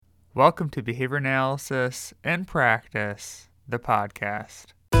Welcome to Behavior Analysis and Practice, the podcast.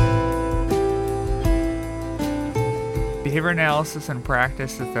 Behavior Analysis and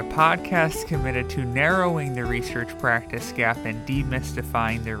Practice is the podcast committed to narrowing the research practice gap and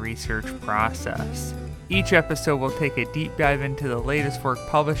demystifying the research process. Each episode will take a deep dive into the latest work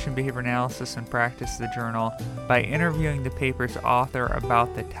published in Behavior Analysis and Practice, the journal, by interviewing the paper's author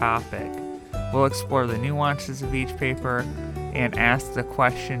about the topic. We'll explore the nuances of each paper and ask the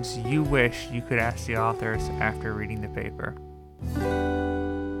questions you wish you could ask the authors after reading the paper.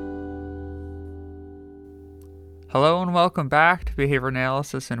 Hello and welcome back to Behavior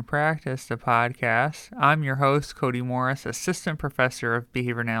Analysis and Practice, the podcast. I'm your host, Cody Morris, Assistant Professor of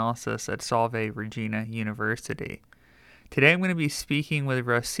Behavior Analysis at Salve Regina University. Today I'm going to be speaking with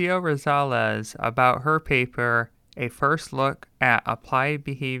Rocio Rosales about her paper, A First Look at Applied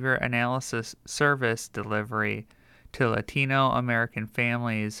Behavior Analysis Service Delivery to Latino American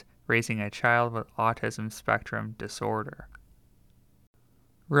Families Raising a Child with Autism Spectrum Disorder.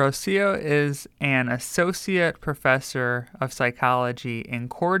 Rocio is an Associate Professor of Psychology and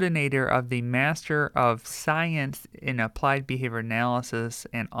Coordinator of the Master of Science in Applied Behavior Analysis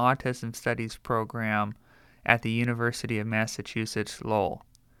and Autism Studies program at the University of Massachusetts Lowell.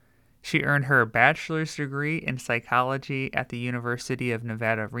 She earned her bachelor's degree in psychology at the University of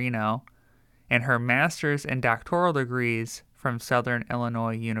Nevada, Reno, and her master's and doctoral degrees from Southern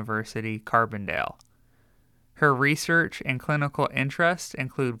Illinois University, Carbondale. Her research and clinical interests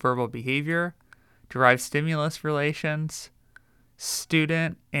include verbal behavior, derived stimulus relations,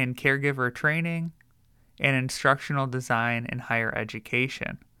 student and caregiver training, and instructional design in higher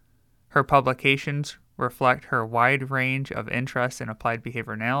education. Her publications reflect her wide range of interests in applied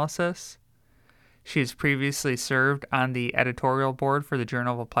behavior analysis. She has previously served on the editorial board for the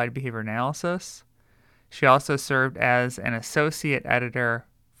Journal of Applied Behavior Analysis. She also served as an associate editor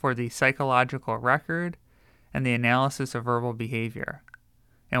for the Psychological Record and the Analysis of Verbal Behavior,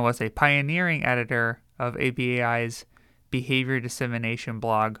 and was a pioneering editor of ABAI's behavior dissemination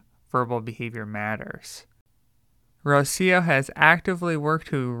blog, Verbal Behavior Matters. Rocio has actively worked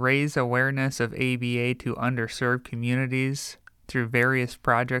to raise awareness of ABA to underserved communities through various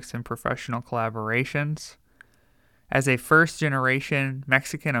projects and professional collaborations. As a first-generation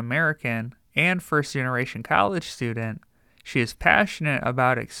Mexican-American and first-generation college student, she is passionate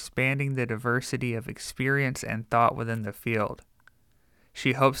about expanding the diversity of experience and thought within the field.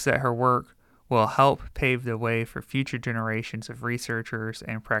 She hopes that her work will help pave the way for future generations of researchers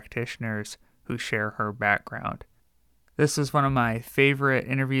and practitioners who share her background. This is one of my favorite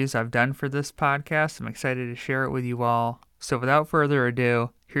interviews I've done for this podcast. I'm excited to share it with you all. So without further ado,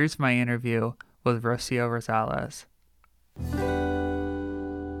 here's my interview with Rocio Rosales.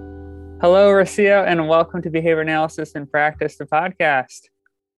 Hello, Rocio, and welcome to Behavior Analysis and Practice, the podcast.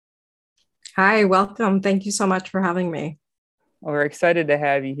 Hi, welcome. Thank you so much for having me. Well, we're excited to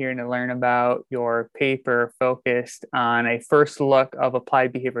have you here and to learn about your paper focused on a first look of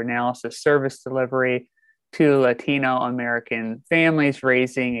applied behavior analysis service delivery to Latino American families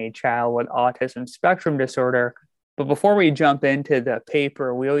raising a child with autism spectrum disorder. But before we jump into the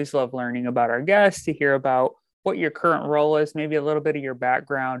paper, we always love learning about our guests, to hear about what your current role is, maybe a little bit of your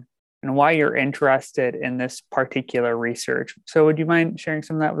background, and why you're interested in this particular research. So would you mind sharing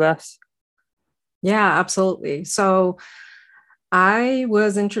some of that with us? Yeah, absolutely. So I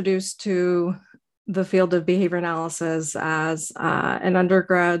was introduced to the field of behavior analysis as an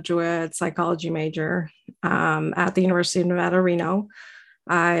undergraduate psychology major at the University of Nevada, Reno.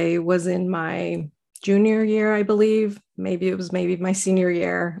 I was in my junior year, I believe. Maybe it was my senior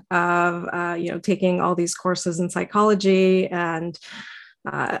year of taking all these courses in psychology and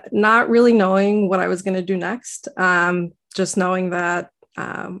not really knowing what I was going to do next. Just knowing that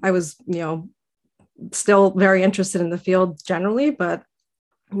I was, still very interested in the field generally, but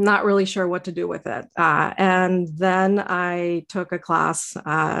not really sure what to do with it. And then I took a class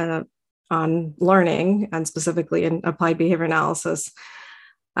on learning, and specifically in applied behavior analysis.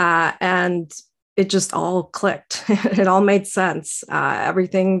 And it just all clicked. It all made sense.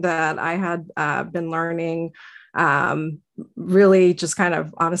 Everything that I had been learning really just kind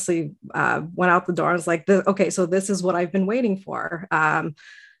of honestly went out the door. I was like, okay, so this is what I've been waiting for.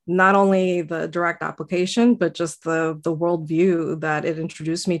 Not only the direct application, but just the worldview that it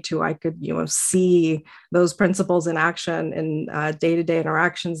introduced me to. I could, see those principles in action in day-to-day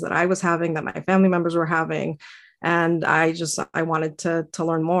interactions that I was having, that my family members were having. And I wanted to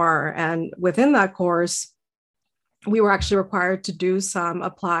learn more. And within that course, we were actually required to do some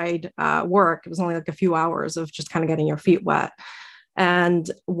applied work. It was only like a few hours of just kind of getting your feet wet. And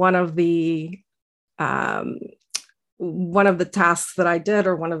one of the one of the tasks that I did,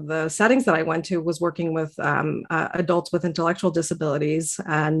 or one of the settings that I went to, was working with adults with intellectual disabilities,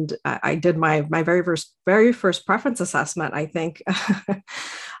 and I did my very first preference assessment, I think,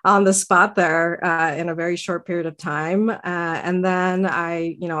 on the spot there in a very short period of time. And then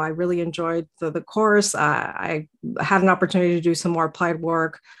I really enjoyed the course. I had an opportunity to do some more applied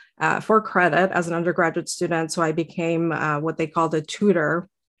work for credit as an undergraduate student, so I became what they called a tutor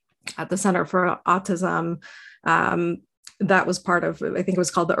at the Center for Autism. That was part of, I think it was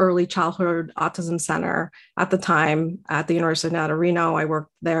called the Early Childhood Autism Center at the time at the University of Nevada, Reno. I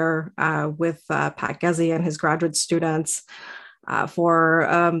worked there with Pat Gezzi and his graduate students for,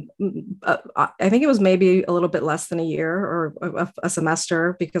 I think it was maybe a little bit less than a year, or a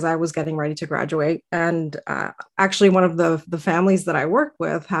semester, because I was getting ready to graduate. And actually, one of the families that I worked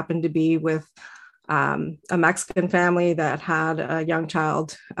with happened to be with a Mexican family that had a young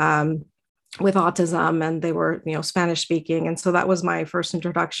child with autism, and they were, Spanish speaking. And so that was my first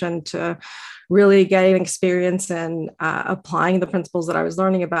introduction to really getting experience in applying the principles that I was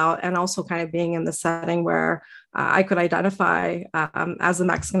learning about, and also kind of being in the setting where I could identify as a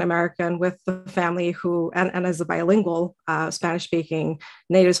Mexican American with the family who, and as a bilingual Spanish speaking,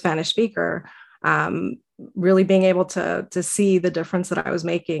 native Spanish speaker, really being able to see the difference that I was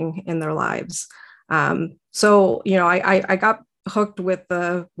making in their lives. So, I got hooked with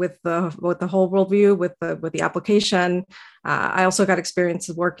the whole worldview, with the application. I also got experience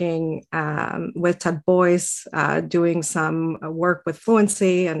working with Ted Boyce, doing some work with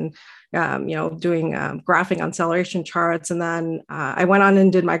fluency, and doing graphing on acceleration charts. And then I went on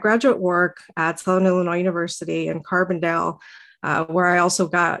and did my graduate work at Southern Illinois University in Carbondale, where I also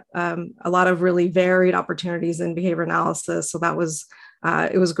got a lot of really varied opportunities in behavior analysis. So that was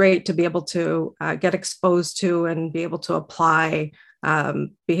it was great to be able to get exposed to and be able to apply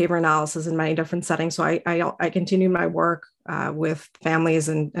behavior analysis in many different settings. So I continued my work with families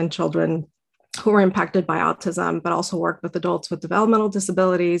and children who were impacted by autism, but also worked with adults with developmental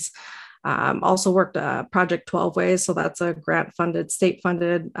disabilities. Also worked Project 12 Ways. So that's a grant-funded,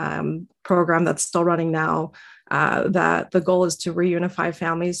 state-funded program that's still running now. That the goal is to reunify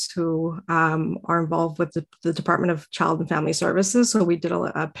families who are involved with the Department of Child and Family Services. So we did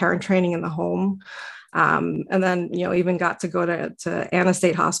a parent training in the home. And then, even got to go to Anna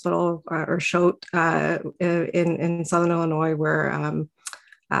State Hospital, or Choate, in Southern Illinois, where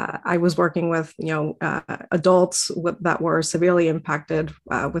I was working with, adults that were severely impacted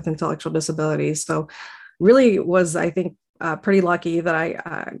with intellectual disabilities. So really was, I think, pretty lucky that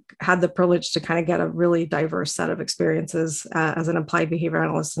I had the privilege to kind of get a really diverse set of experiences as an applied behavior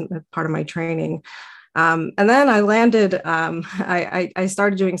analyst as part of my training. And then I landed, I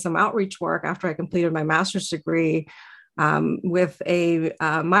started doing some outreach work after I completed my master's degree with a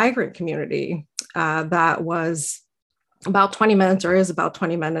migrant community that was about 20 minutes, or is about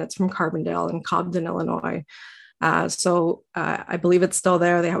 20 minutes from Carbondale in Cobden, Illinois. So I believe it's still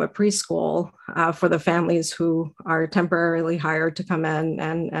there. They have a preschool for the families who are temporarily hired to come in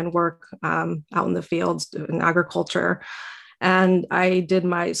and work out in the fields in agriculture. And I did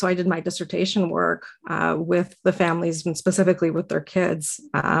my dissertation work with the families, and specifically with their kids,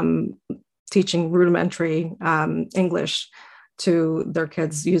 teaching rudimentary English to their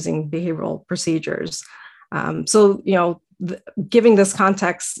kids using behavioral procedures. So, giving this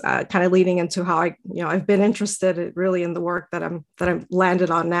context, kind of leading into how I've been interested really in the work that I'm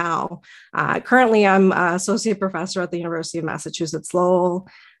landed on now. Currently, I'm associate professor at the University of Massachusetts Lowell,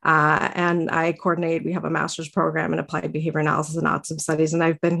 and we have a master's program in applied behavior analysis and autism studies, and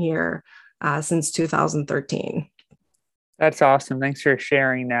I've been here since 2013. That's awesome. Thanks for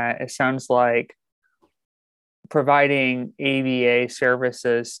sharing that. It sounds like providing ABA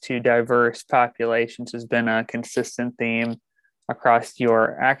services to diverse populations has been a consistent theme across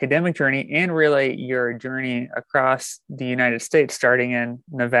your academic journey, and really your journey across the United States, starting in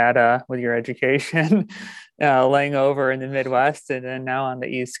Nevada with your education, laying over in the Midwest, and then now on the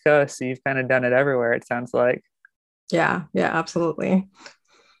East Coast. So you've kind of done it everywhere, it sounds like. Yeah, absolutely.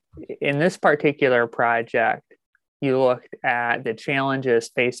 In this particular project, you looked at the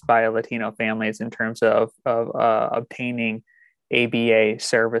challenges faced by Latino families in terms of obtaining ABA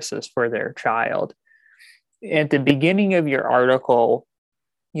services for their child. At the beginning of your article,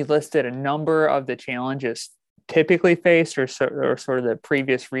 you listed a number of the challenges typically faced, or sort of the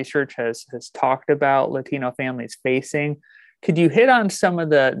previous research has talked about Latino families facing. Could you hit on some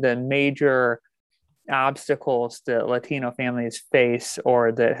of the major obstacles that Latino families face,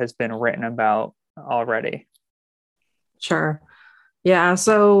 or that has been written about already? Sure. Yeah.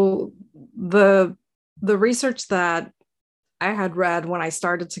 So the research that I had read when I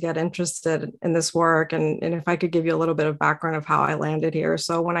started to get interested in this work, and if I could give you a little bit of background of how I landed here.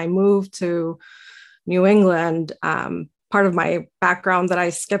 So when I moved to New England, part of my background that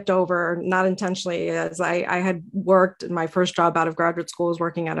I skipped over, not intentionally, is I had worked, my first job out of graduate school was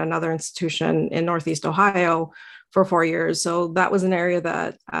working at another institution in Northeast Ohio for 4 years. So that was an area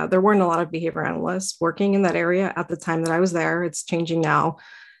that there weren't a lot of behavior analysts working in that area at the time that I was there. It's changing now.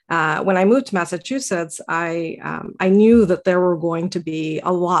 When I moved to Massachusetts, I knew that there were going to be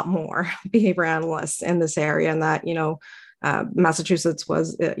a lot more behavior analysts in this area, and that Massachusetts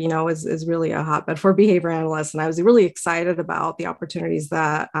was is really a hotbed for behavior analysts, and I was really excited about the opportunities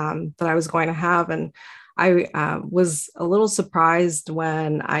that I was going to have. And I was a little surprised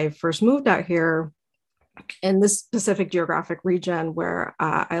when I first moved out here in this specific geographic region where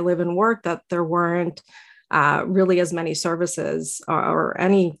I live and work, that there weren't really as many services or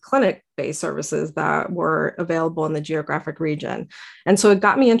any clinic-based services that were available in the geographic region. And so it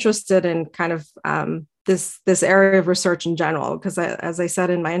got me interested in kind of this area of research in general, because as I said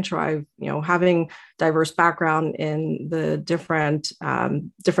in my intro, having diverse background in the different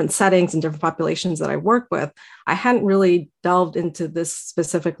settings and different populations that I work with, I hadn't really delved into this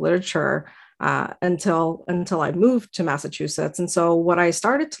specific literature until I moved to Massachusetts. And so what I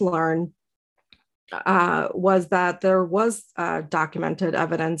started to learn was that there was documented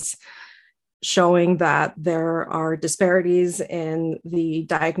evidence showing that there are disparities in the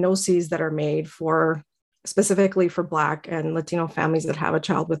diagnoses that are made specifically for Black and Latino families that have a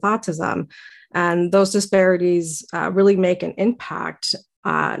child with autism. And those disparities really make an impact,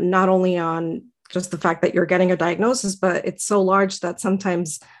 not only on just the fact that you're getting a diagnosis, but it's so large that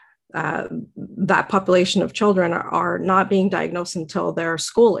sometimes that population of children are not being diagnosed until they're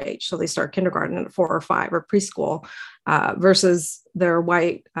school age. So they start kindergarten at 4 or 5 or preschool, versus their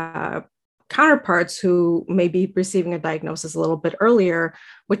white counterparts who may be receiving a diagnosis a little bit earlier,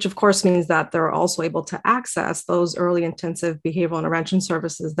 which of course means that they're also able to access those early intensive behavioral intervention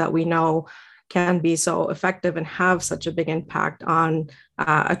services that we know can be so effective and have such a big impact on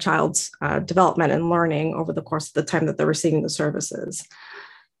a child's development and learning over the course of the time that they're receiving the services.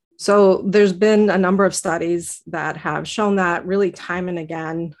 So there's been a number of studies that have shown that really time and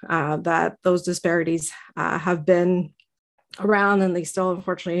again, that those disparities have been around, and they still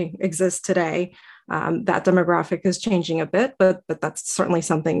unfortunately exist today. That demographic is changing a bit, but that's certainly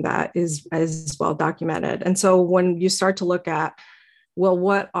something that is well documented. And so when you start to look at, well,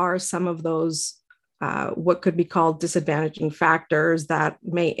 what are some of those what could be called disadvantaging factors that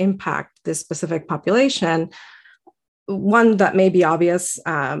may impact this specific population? One that may be obvious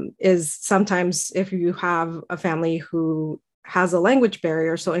is sometimes if you have a family who has a language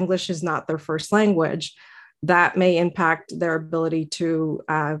barrier, so English is not their first language, that may impact their ability to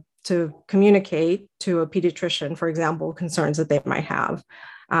communicate to a pediatrician, for example, concerns that they might have.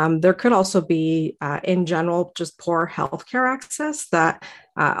 There could also be, in general, just poor healthcare access that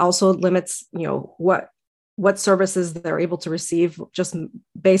also limits, what services they're able to receive, just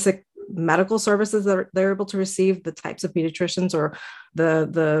basic medical services that they're able to receive, the types of pediatricians or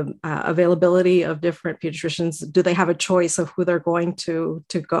the availability of different pediatricians. Do they have a choice of who they're going to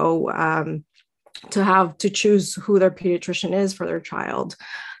go to choose who their pediatrician is for their child?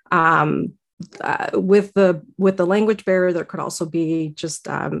 With the language barrier, there could also be just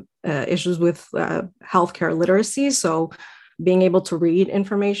issues with healthcare literacy. So being able to read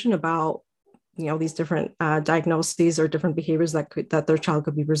information about these different diagnoses or different behaviors that their child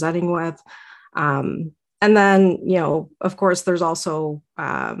could be presenting with. And then, of course, there's also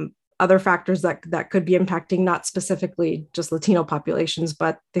other factors that could be impacting not specifically just Latino populations,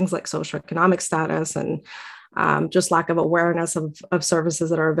 but things like socioeconomic status and just lack of awareness of services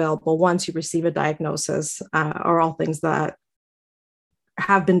that are available once you receive a diagnosis, are all things that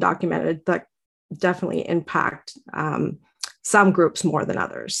have been documented that definitely impact some groups more than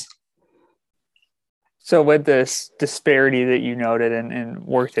others. So with this disparity that you noted and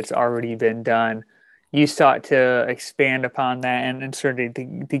work that's already been done, you sought to expand upon that and started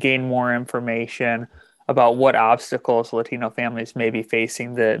to gain more information about what obstacles Latino families may be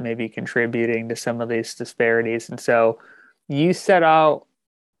facing that may be contributing to some of these disparities. And so you set out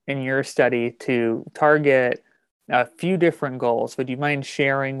in your study to target a few different goals. Would you mind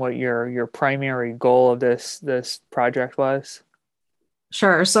sharing what your primary goal of this project was?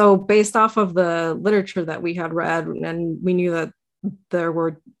 Sure. So based off of the literature that we had read, and we knew that there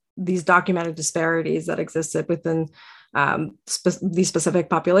were these documented disparities that existed within these specific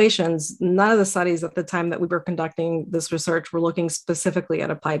populations. None of the studies at the time that we were conducting this research were looking specifically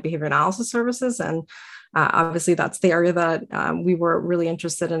at applied behavior analysis services. And obviously that's the area that we were really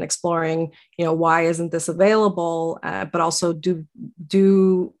interested in exploring, why isn't this available? But also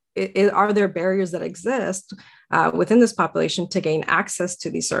are there barriers that exist within this population to gain access to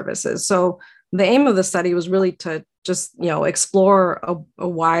these services? So the aim of the study was really to just, explore a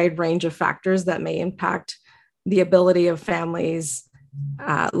wide range of factors that may impact the ability of families,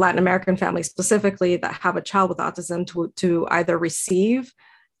 Latin American families specifically, that have a child with autism to either receive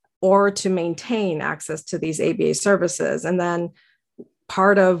or to maintain access to these ABA services. And then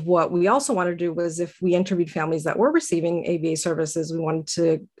part of what we also wanted to do was, if we interviewed families that were receiving ABA services, we wanted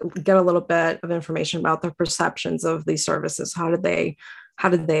to get a little bit of information about their perceptions of these services.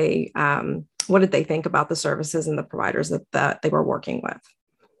 What did they think about the services and the providers that they were working with?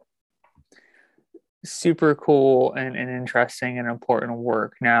 Super cool and interesting and important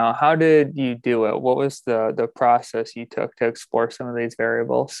work. Now, how did you do it? What was the process you took to explore some of these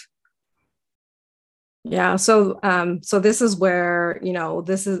variables? Yeah, so this is where,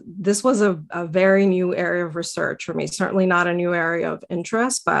 this was a very new area of research for me. Certainly not a new area of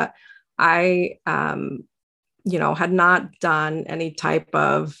interest, but I had not done any type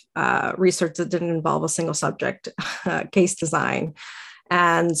of research that didn't involve a single subject case design.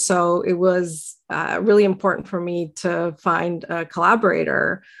 And so it was really important for me to find a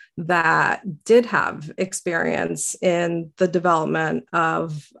collaborator that did have experience in the development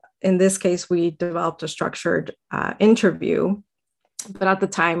of, in this case, we developed a structured interview. But at the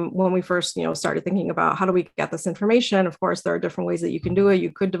time when we first, started thinking about how do we get this information, of course, there are different ways that you can do it.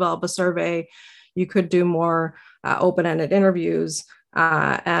 You could develop a survey, you could do more open-ended interviews.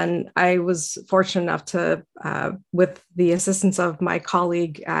 And I was fortunate enough to, with the assistance of my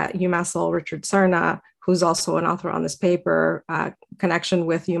colleague at UMass Lowell, Richard Serna, who's also an author on this paper, connection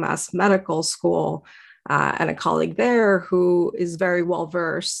with UMass Medical School, and a colleague there who is very well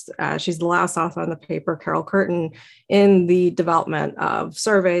versed. She's the last author on the paper, Carol Curtin, in the development of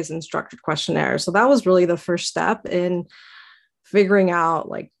surveys and structured questionnaires. So that was really the first step in figuring out,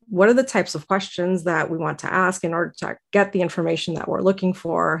 what are the types of questions that we want to ask in order to get the information that we're looking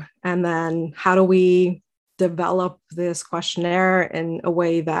for? And then how do we develop this questionnaire in a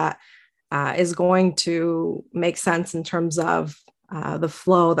way that is going to make sense in terms of the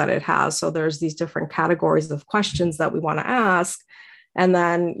flow that it has? So there's these different categories of questions that we want to ask. And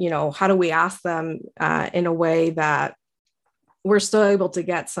then, how do we ask them in a way that we're still able to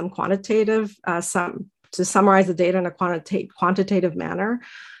get some quantitative, to summarize the data in a quantitative manner.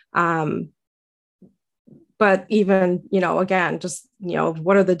 But even, again, just,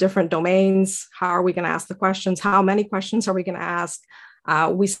 what are the different domains? How are we going to ask the questions? How many questions are we going to ask?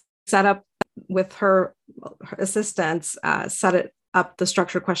 We set up with her assistants, set up the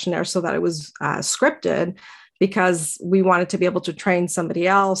structured questionnaire so that it was scripted, because we wanted to be able to train somebody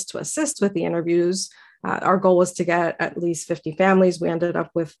else to assist with the interviews. Our goal was to get at least 50 families. We ended up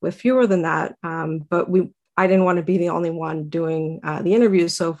with fewer than that, but I didn't want to be the only one doing the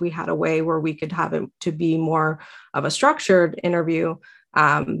interviews. So if we had a way where we could have it to be more of a structured interview,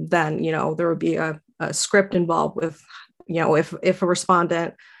 then, there would be a script involved with, if a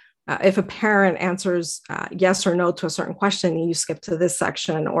respondent, if a parent answers yes or no to a certain question, you skip to this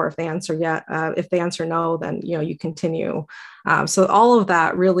section, or if they answer no, then, you continue. So all of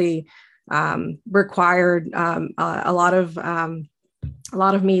that really required a lot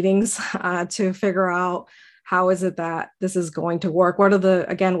of meetings to figure out how is it that this is going to work? What's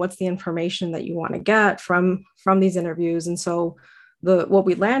the information that you want to get from these interviews? And so what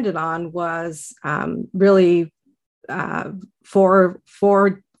we landed on was really four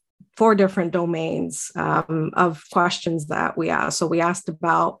different domains of questions that we asked. So we asked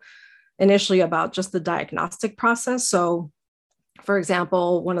initially about just the diagnostic process. So for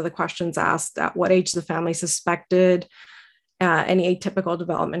example, one of the questions asked at what age the family suspected any atypical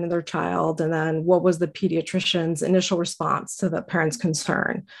development in their child, and then what was the pediatrician's initial response to the parent's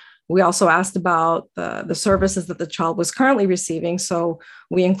concern. We also asked about the services that the child was currently receiving. So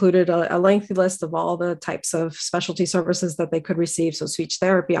we included a lengthy list of all the types of specialty services that they could receive. So speech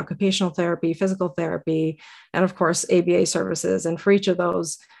therapy, occupational therapy, physical therapy, and of course, ABA services. And for each of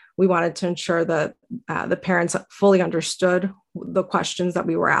those, we wanted to ensure that the parents fully understood the questions that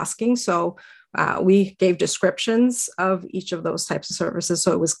we were asking. So we gave descriptions of each of those types of services,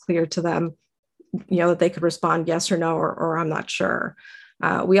 so it was clear to them, that they could respond yes or no, or I'm not sure.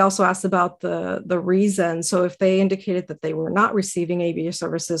 We also asked about the reason. So if they indicated that they were not receiving ABA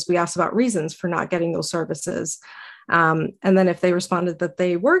services, we asked about reasons for not getting those services. And then if they responded that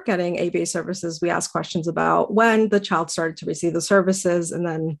they were getting ABA services, we asked questions about when the child started to receive the services, and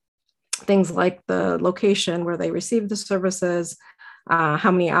then things like the location where they received the services,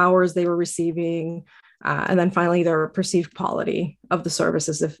 how many hours they were receiving, and then finally their perceived quality of the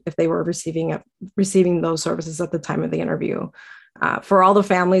services if they were receiving those services at the time of the interview. For all the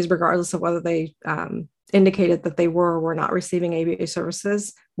families, regardless of whether they indicated that they were or were not receiving ABA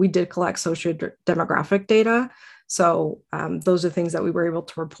services, we did collect socio-demographic data. So those are things that we were able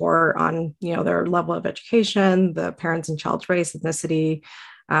to report on, their level of education, the parents and child's race, ethnicity.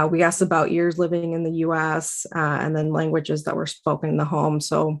 We asked about years living in the US, and then languages that were spoken in the home.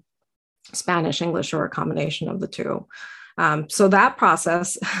 So Spanish, English, or a combination of the two. So that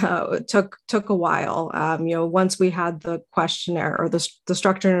process took a while. Once we had the questionnaire or the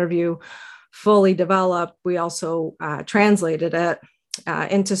structured interview fully developed, we also translated it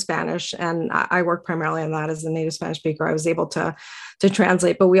into Spanish, and I work primarily on that as a native Spanish speaker. I was able to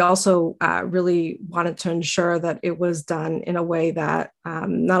translate, but we also really wanted to ensure that it was done in a way that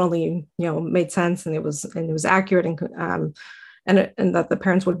not only made sense and it was accurate and that the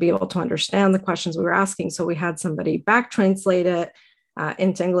parents would be able to understand the questions we were asking. So we had somebody back translate it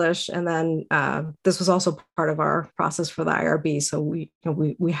into English, and then this was also part of our process for the IRB. So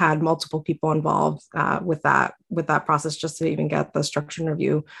we had multiple people involved with that process just to even get the structured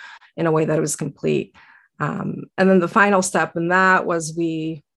interview in a way that it was complete. And then the final step in that was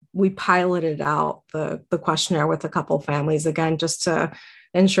we piloted out the questionnaire with a couple of families, again, just to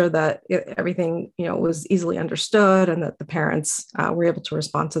ensure that everything was easily understood and that the parents were able to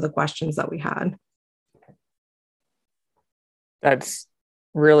respond to the questions that we had. That's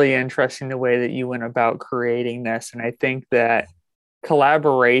really interesting, the way that you went about creating this. And I think that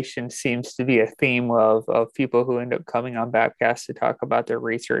collaboration seems to be a theme of people who end up coming on Babcast to talk about their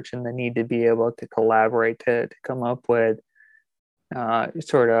research, and the need to be able to collaborate to come up with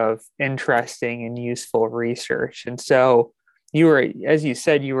sort of interesting and useful research. And so you were, as you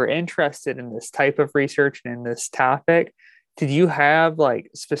said, you were interested in this type of research and in this topic. Did you have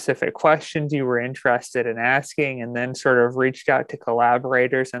like specific questions you were interested in asking, and then sort of reached out to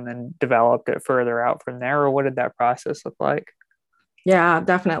collaborators and then developed it further out from there? Or what did that process look like? Yeah,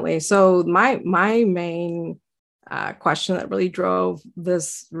 definitely. So my main question that really drove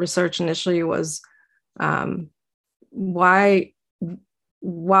this research initially was why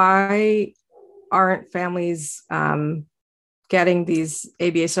aren't families getting these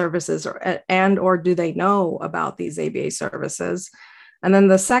ABA services, or do they know about these ABA services? And then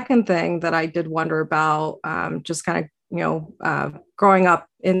the second thing that I did wonder about, just kind of, growing up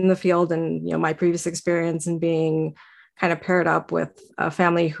in the field and, my previous experience and being kind of paired up with a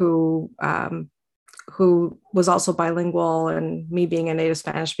family who was also bilingual, and me being a native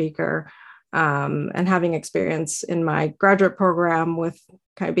Spanish speaker, and having experience in my graduate program with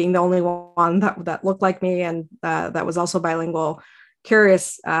kind of being the only one that looked like me and that was also bilingual,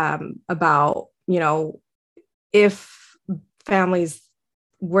 curious about, if families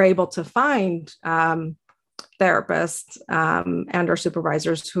were able to find therapists and or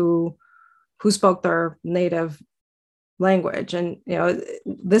supervisors who spoke their native language. And,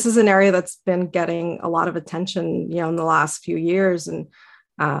 this is an area that's been getting a lot of attention, in the last few years. And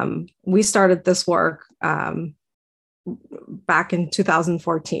we started this work back in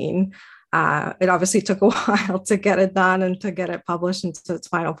 2014. It obviously took a while to get it done and to get it published into its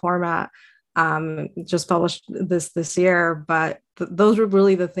final format. Just published this year, but those were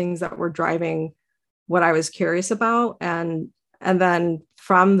really the things that were driving what I was curious about. And then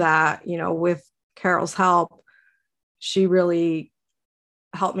from that, with Carol's help, she really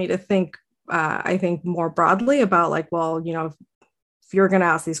helped me to think, I think, more broadly about like, well, if you're going to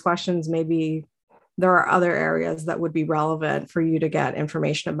ask these questions, maybe there are other areas that would be relevant for you to get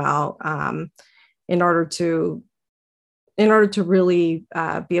information about, in order to really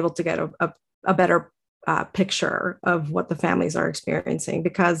be able to get a better picture of what the families are experiencing.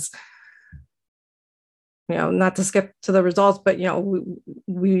 Because, not to skip to the results, but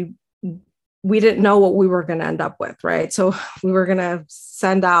we didn't know what we were going to end up with, right? So we were going to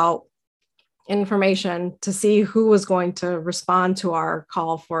send out information to see who was going to respond to our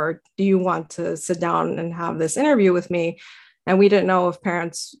call for, do you want to sit down and have this interview with me? And we didn't know if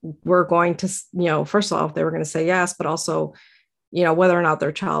parents were going to, first of all, if they were going to say yes, but also, whether or not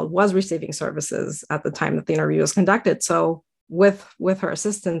their child was receiving services at the time that the interview was conducted. So with her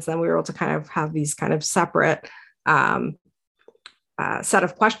assistance, then we were able to kind of have these kind of separate set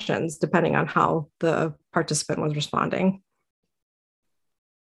of questions depending on how the participant was responding.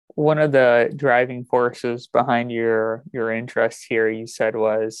 One of the driving forces behind your interest here, you said,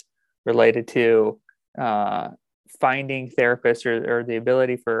 was related to finding therapists or the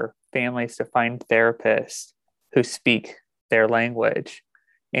ability for families to find therapists who speak their language.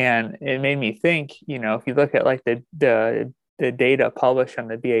 And it made me think, if you look at like the data published on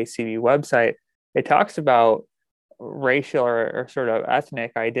the BACB website, it talks about racial or sort of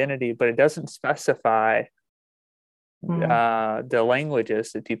ethnic identity, but it doesn't specify the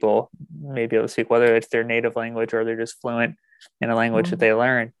languages that people may be able to speak, whether it's their native language or they're just fluent in a language that they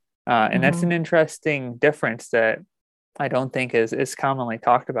learn. And that's an interesting difference that I don't think is commonly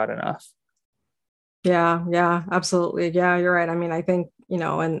talked about enough. Yeah, absolutely. Yeah, you're right. I mean, I think,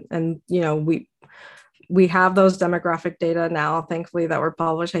 we have those demographic data now, thankfully, that were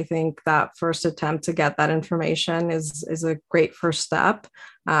published. I think that first attempt to get that information is a great first step.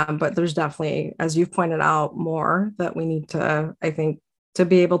 But there's definitely, as you've pointed out, more that we need to, I think, to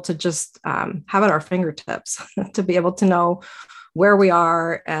be able to just have at our fingertips, to be able to know where we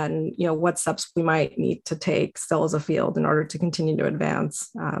are and what steps we might need to take still as a field in order to continue to advance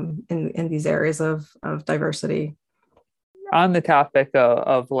in these areas of diversity. On the topic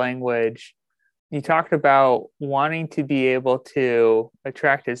of language, you talked about wanting to be able to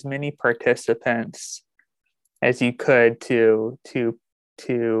attract as many participants as you could to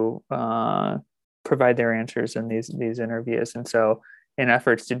provide their answers in these interviews. And so in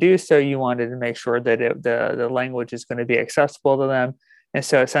efforts to do so, you wanted to make sure that the language is going to be accessible to them. And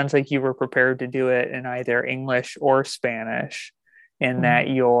so it sounds like you were prepared to do it in either English or Spanish, and that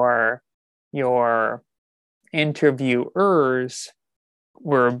your interviewers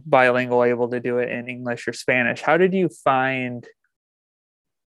were bilingual, able to do it in English or Spanish. How did you find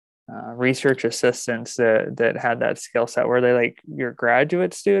research assistants that had that skill set? Were they like your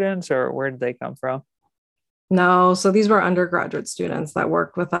graduate students, or where did they come from? No, so these were undergraduate students that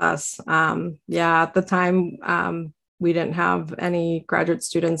worked with us. At the time, we didn't have any graduate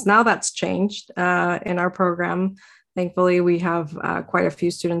students. Now that's changed in our program. Thankfully, we have quite a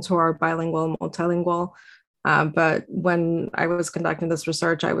few students who are bilingual and multilingual. But when I was conducting this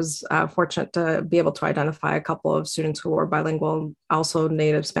research, I was fortunate to be able to identify a couple of students who were bilingual, also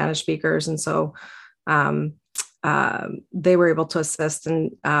native Spanish speakers. And so they were able to assist.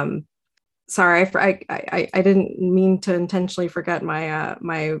 And sorry, I didn't mean to intentionally forget my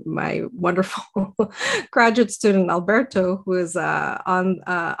wonderful graduate student Alberto, who is on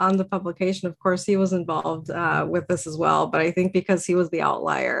the publication. Of course, he was involved with this as well, but I think because he was the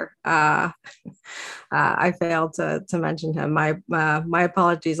outlier, I failed to mention him. My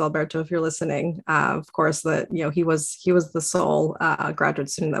apologies, Alberto, if you're listening. Of course, that he was the sole graduate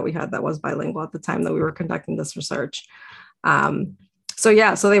student that we had that was bilingual at the time that we were conducting this research. So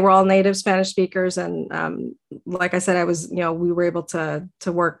they were all native Spanish speakers, and like I said, we were able to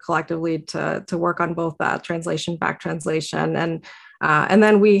work collectively to work on both that translation, back translation, and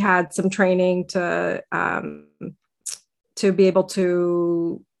then we had some training to be able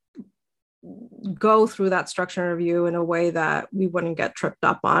to go through that structure review in a way that we wouldn't get tripped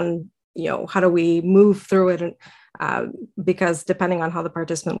up on. How do we move through it? And because depending on how the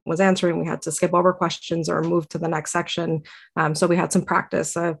participant was answering, we had to skip over questions or move to the next section. So we had some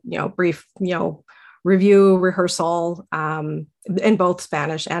practice, brief, review, rehearsal in both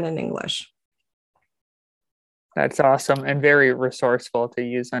Spanish and in English. That's awesome and very resourceful to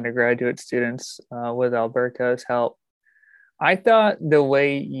use undergraduate students with Alberto's help. I thought the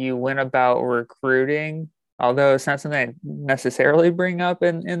way you went about recruiting, although it's not something I necessarily bring up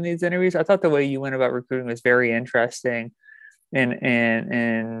in these interviews, I thought the way you went about recruiting was very interesting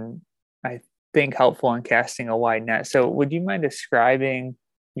and I think helpful in casting a wide net. So would you mind describing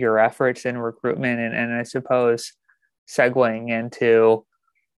your efforts in recruitment and I suppose segueing into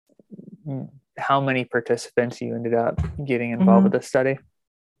how many participants you ended up getting involved with the study?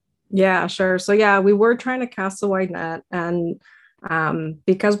 Yeah, sure. So we were trying to cast a wide net, and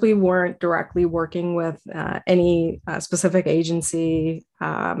because we weren't directly working with any specific agency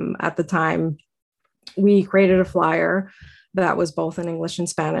at the time, we created a flyer that was both in English and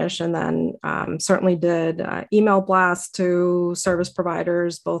Spanish, and then certainly did email blasts to service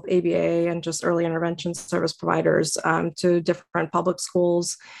providers, both ABA and just early intervention service providers, to different public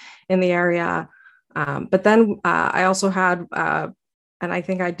schools in the area. But then I also had and I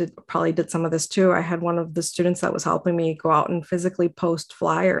think I probably did some of this too. I had one of the students that was helping me go out and physically post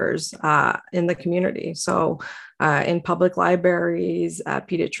flyers in the community. So in public libraries,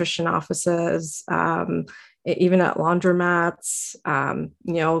 pediatrician offices, even at laundromats,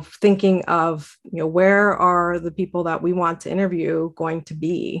 thinking of, where are the people that we want to interview going to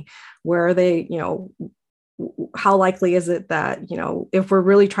be? Where are they, how likely is it that, if we're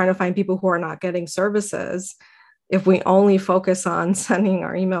really trying to find people who are not getting services, if we only focus on sending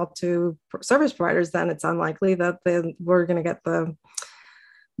our email to service providers, then it's unlikely that we're going to get the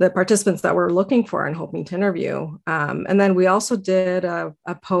participants that we're looking for and hoping to interview. And then we also did a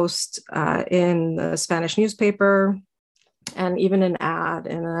post in the Spanish newspaper, and even an ad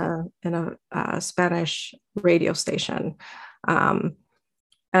in a Spanish radio station.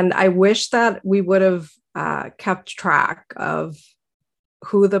 And I wish that we would have kept track of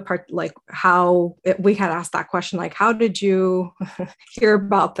who how we had asked that question, like, how did you hear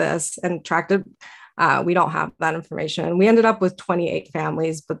about this, and tracked it. We don't have that information. We ended up with 28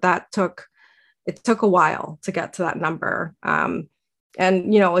 families, but it took a while to get to that number. And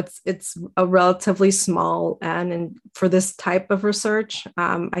it's a relatively small N, and for this type of research,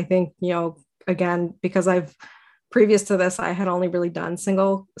 I think, again, because previous to this, I had only really done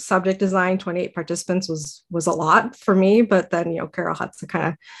single subject design. 28 participants was a lot for me, but then Carol had to kind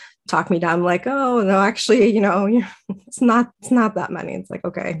of talk me down, like, oh no, actually, it's not that many. It's like,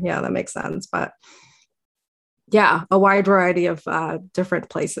 okay, yeah, that makes sense. But yeah, a wide variety of different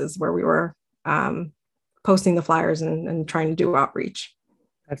places where we were posting the flyers and trying to do outreach.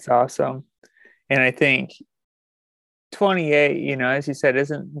 That's awesome. And I think 28, as you said,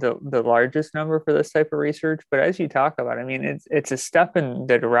 isn't the largest number for this type of research, but as you talk about, I mean, it's a step in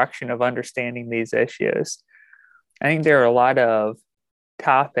the direction of understanding these issues. I think there are a lot of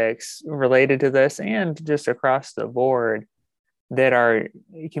topics related to this and just across the board that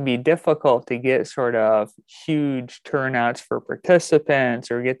it can be difficult to get sort of huge turnouts for participants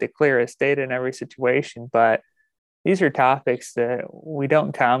or get the clearest data in every situation. But these are topics that we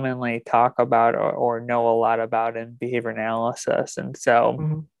don't commonly talk about or know a lot about in behavior analysis. And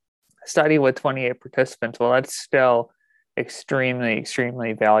so a study with 28 participants, well, that's still extremely,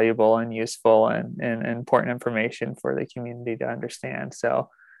 extremely valuable and useful and important information for the community to understand. So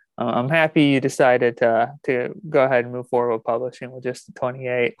I'm happy you decided to go ahead and move forward with publishing with just the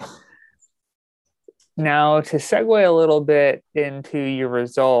 28. Now, to segue a little bit into your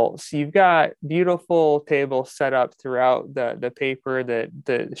results, you've got beautiful tables set up throughout the paper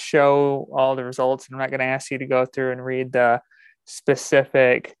that show all the results. And I'm not going to ask you to go through and read the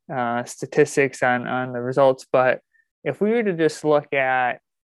specific statistics on the results, but if we were to just look at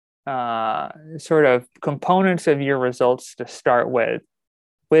sort of components of your results to start with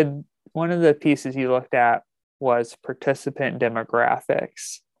one of the pieces you looked at was participant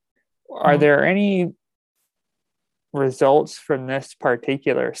demographics. Are there any results from this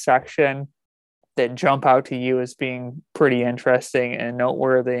particular section that jump out to you as being pretty interesting and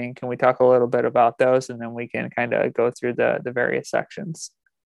noteworthy? And can we talk a little bit about those, and then we can kind of go through the various sections?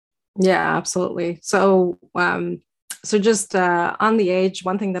 Yeah, absolutely. So just on the age,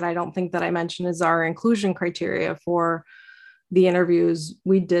 one thing that I don't think that I mentioned is our inclusion criteria for the interviews.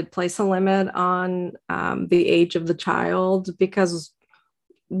 We did place a limit on the age of the child because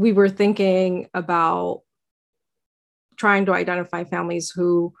we were thinking about trying to identify families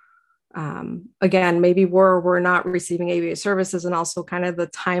who, again, maybe were not receiving ABA services, and also kind of the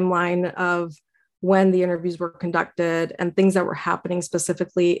timeline of when the interviews were conducted and things that were happening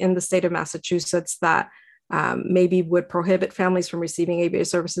specifically in the state of Massachusetts that maybe would prohibit families from receiving ABA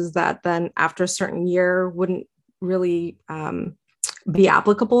services that then after a certain year wouldn't really be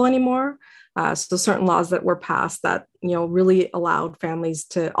applicable anymore. So certain laws that were passed that really allowed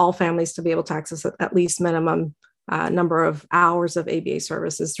all families to be able to access at least minimum number of hours of ABA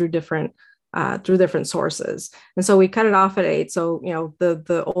services through different sources. And so we cut it off at 8. So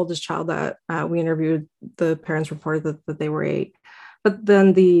the oldest child that we interviewed, the parents reported that they were 8. But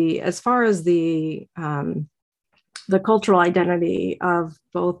then as far as the cultural identity of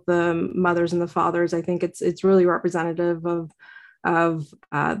both the mothers and the fathers, I think it's really representative of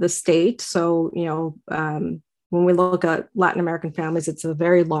the state. So when we look at Latin American families, it's a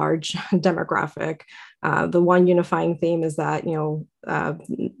very large demographic. The one unifying theme is that no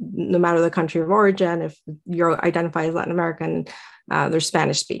matter the country of origin, if you're identified as Latin American, they're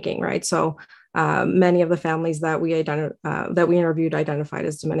Spanish speaking, right? So many of the families that we interviewed identified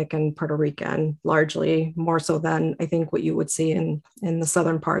as Dominican, Puerto Rican, largely more so than I think what you would see in the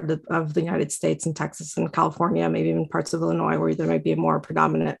southern part of the United States, in Texas and California, maybe even parts of Illinois, where there might be a more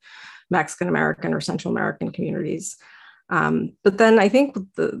predominant Mexican American or Central American communities. But then I think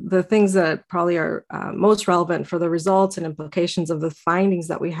the things that probably are most relevant for the results and implications of the findings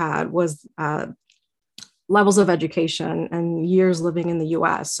that we had was levels of education and years living in the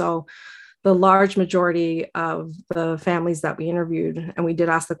US. So the large majority of the families that we interviewed, and we did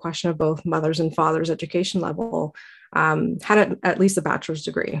ask the question of both mothers and fathers' education level, had at least a bachelor's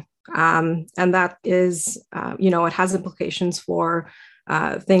degree. And that is, it has implications for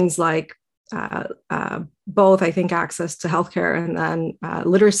things like both, I think, access to healthcare and then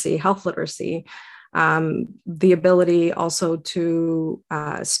literacy, health literacy, the ability also to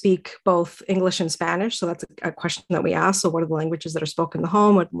speak both English and Spanish. So that's a question that we ask. So what are the languages that are spoken in the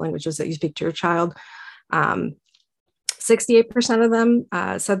home? What are the languages that you speak to your child? 68% of them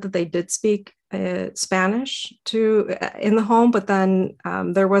said that they did speak Spanish in the home, but then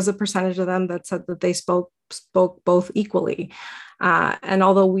there was a percentage of them that said that they spoke both equally. And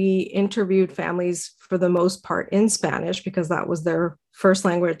although we interviewed families for the most part in Spanish, because that was their first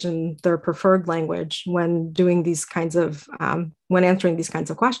language and their preferred language when doing these kinds of, when answering these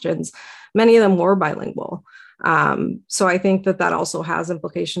kinds of questions, many of them were bilingual. So I think that that also has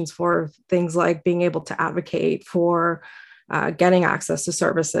implications for things like being able to advocate for getting access to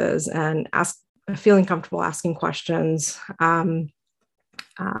services and feeling comfortable asking questions. And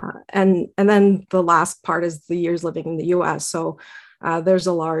then the last part is the years living in the U.S. So there's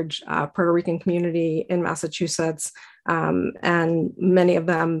a large Puerto Rican community in Massachusetts, and many of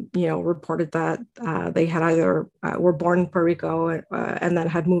them, reported that they had either were born in Puerto Rico and then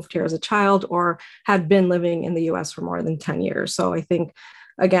had moved here as a child, or had been living in the U.S. for more than 10 years. So I think,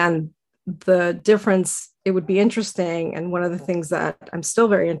 again, the difference, it would be interesting, and one of the things that I'm still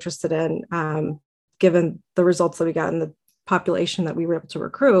very interested in, given the results that we got in the population that we were able to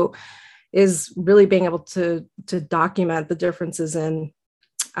recruit, is really being able to document the differences in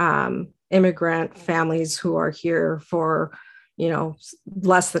immigrant families who are here for,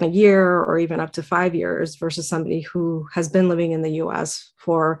 less than a year or even up to 5 years versus somebody who has been living in the U.S.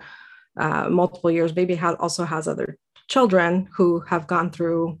 for multiple years, maybe also has other children who have gone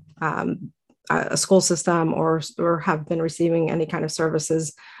through a school system or have been receiving any kind of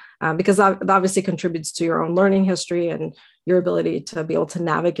services, because that obviously contributes to your own learning history and your ability to be able to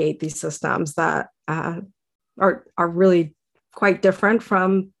navigate these systems that are really quite different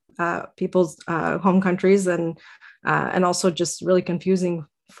from people's home countries, and also just really confusing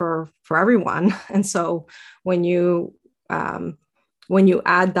for everyone. And so when you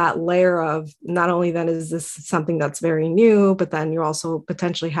add that layer of, not only then is this something that's very new, but then you also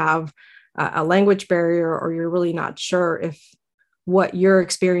potentially have a language barrier, or you're really not sure if what you're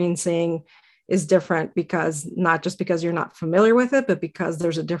experiencing is different, because not just because you're not familiar with it, but because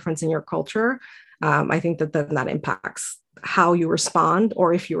there's a difference in your culture. I think that then that impacts how you respond,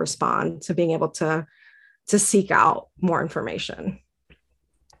 or if you respond to being able to seek out more information.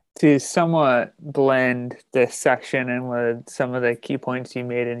 To somewhat blend this section in with some of the key points you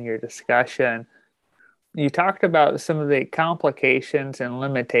made in your discussion, you talked about some of the complications and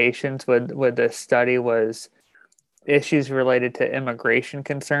limitations with this study was issues related to immigration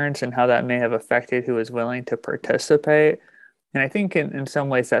concerns and how that may have affected who was willing to participate. And I think in some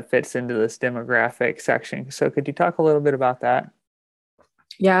ways that fits into this demographic section. So could you talk a little bit about that?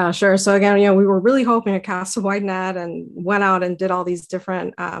 Yeah, sure. So again, we were really hoping to cast a wide net and went out and did all these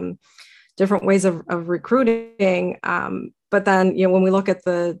different ways of recruiting. But then, when we look at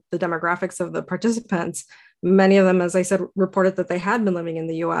the demographics of the participants, many of them, as I said, reported that they had been living in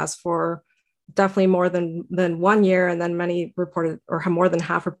the U.S. for definitely more than 1 year. And then many reported, or more than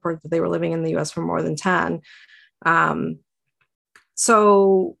half reported, that they were living in the U.S. for more than 10.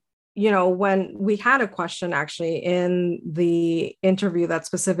 So, when we had a question actually in the interview that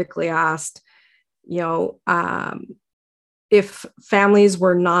specifically asked, if families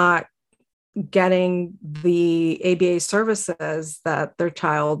were not getting the ABA services that their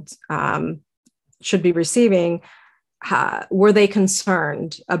child should be receiving, were they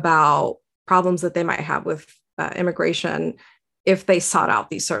concerned about problems that they might have with immigration if they sought out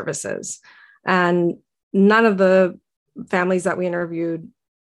these services? And none of the families that we interviewed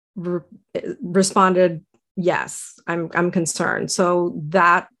responded, yes, I'm concerned. So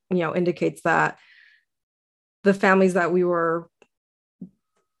that, indicates that the families that we were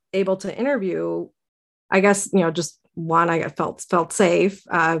able to interview, I guess, just one, I felt safe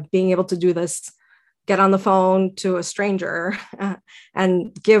being able to do this, get on the phone to a stranger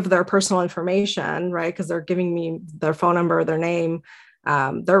and give their personal information, right? Because they're giving me their phone number, their name.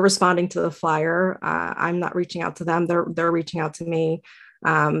 They're responding to the flyer. I'm not reaching out to them. They're reaching out to me.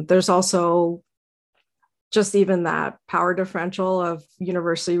 There's also just even that power differential of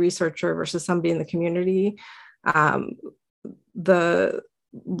university researcher versus somebody in the community. The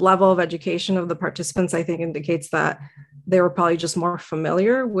level of education of the participants, I think, indicates that they were probably just more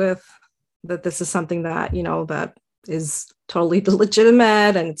familiar with that this is something that, that is totally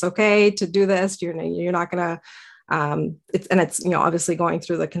legitimate and it's okay to do this. You're not going to, it's obviously going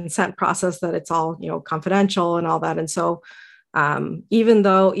through the consent process, that it's all, confidential and all that. And so even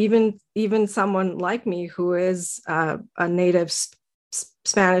though even someone like me who is a native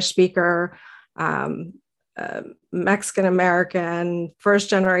Spanish speaker, Mexican American, first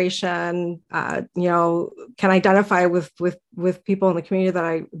generation, can identify with people in the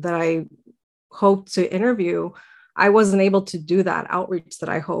community that I hope to interview. I wasn't able to do that outreach that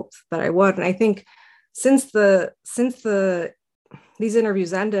I hoped that I would. And I think since these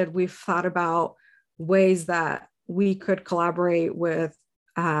interviews ended, we've thought about ways that we could collaborate with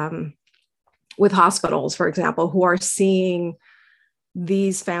hospitals, for example, who are seeing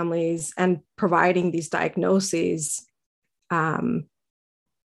these families and providing these diagnoses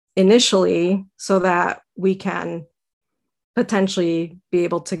initially, so that we can potentially be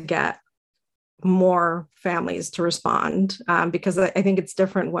able to get more families to respond. Because I think it's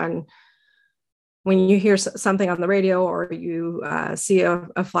different when you hear something on the radio, or you see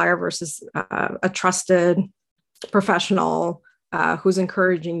a flyer versus a trusted professional who's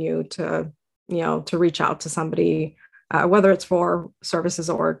encouraging you to reach out to somebody, whether it's for services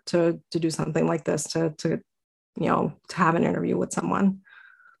or to do something like this, to have an interview with someone.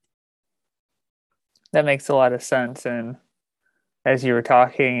 That makes a lot of sense. And as you were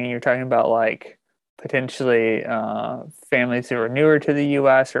talking, you're talking about like potentially families who are newer to the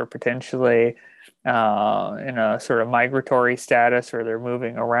U.S. or potentially in a sort of migratory status, or they're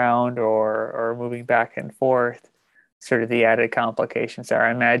moving around or moving back and forth, sort of the added complications there.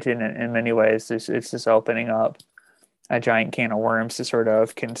 I imagine in many ways it's just opening up a giant can of worms to sort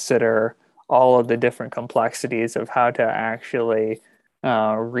of consider all of the different complexities of how to actually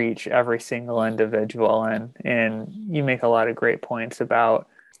reach every single individual. And you make a lot of great points about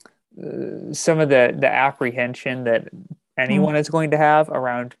some of the apprehension that anyone is going to have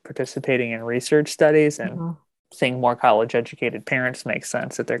around participating in research studies, and seeing more college educated parents makes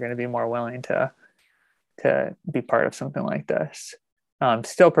sense that they're going to be more willing to be part of something like this.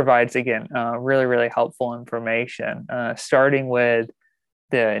 Still provides, again, really, really helpful information, starting with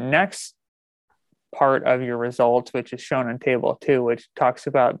the next part of your results, which is shown in table 2, which talks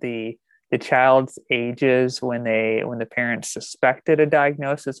about the child's ages when the parents suspected a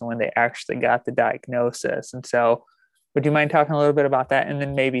diagnosis and when they actually got the diagnosis. And so would you mind talking a little bit about that, and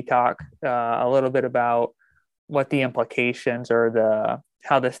then maybe talk a little bit about what the implications or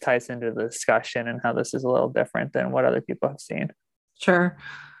how this ties into the discussion, and how this is a little different than what other people have seen? Sure.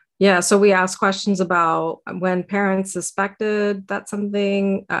 Yeah. So we asked questions about when parents suspected that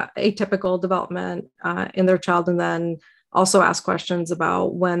something atypical development in their child, and then also asked questions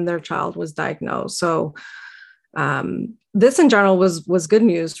about when their child was diagnosed. So this in general was good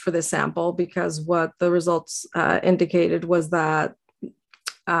news for this sample, because what the results indicated was that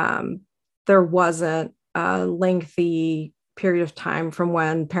there wasn't a lengthy period of time from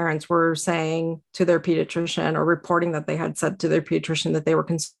when parents were saying to their pediatrician, or reporting that they had said to their pediatrician that they were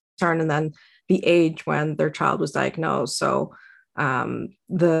concerned, and then the age when their child was diagnosed. So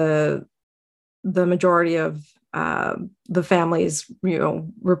the majority of the families,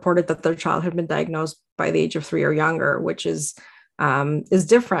 reported that their child had been diagnosed by the age of 3 or younger, which is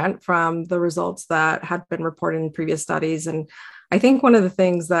different from the results that had been reported in previous studies. And I think one of the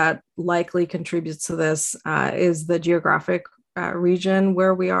things that likely contributes to this is the geographic region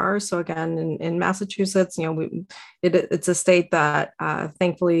where we are. So again, in Massachusetts, it's a state that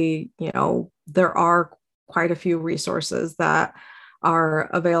thankfully, there are quite a few resources that are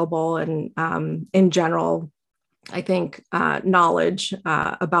available. And in general, I think knowledge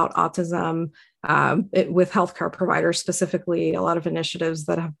about autism with healthcare providers specifically, a lot of initiatives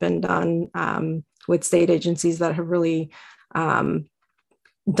that have been done with state agencies that have really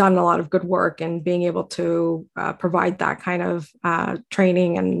done a lot of good work, and being able to provide that kind of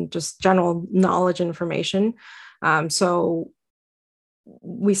training and just general knowledge information. So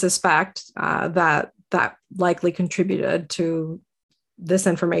we suspect that likely contributed to this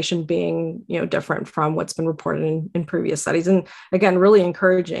information being, different from what's been reported in previous studies. And again, really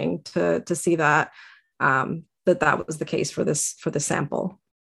encouraging to see that that was the case for this sample.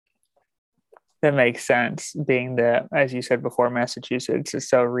 That makes sense, being that, as you said before, Massachusetts is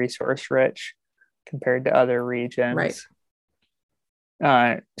so resource rich compared to other regions.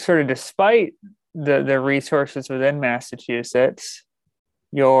 Right. Sort of despite the resources within Massachusetts,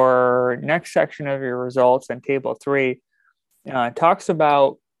 your next section of your results in table 3 talks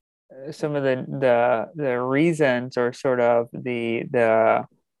about some of the reasons, or sort of the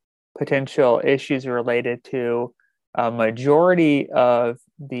potential issues related to a majority of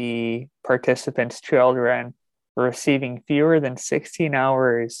the participants' children receiving fewer than 16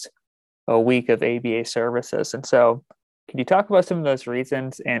 hours a week of ABA services. And so can you talk about some of those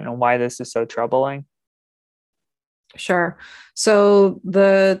reasons and why this is so troubling? Sure. So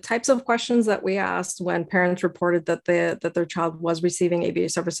the types of questions that we asked when parents reported that their child was receiving ABA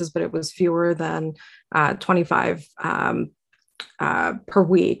services, but it was fewer than 25 per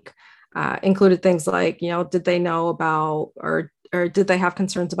week, included things like, did they know about, or did they have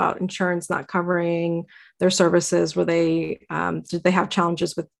concerns about insurance not covering their services? Did they have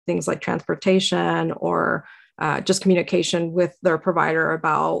challenges with things like transportation, or just communication with their provider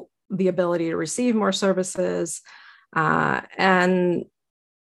about the ability to receive more services? And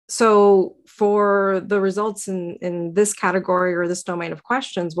so for the results in this category or this domain of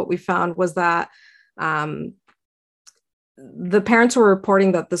questions, what we found was that the parents who were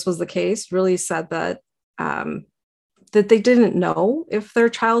reporting that this was the case really said that they didn't know if their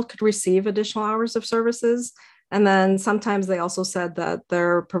child could receive additional hours of services. And then sometimes they also said that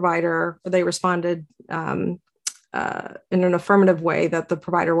their provider, they responded in an affirmative way that the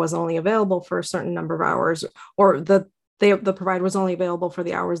provider was only available for a certain number of hours, or that the provider was only available for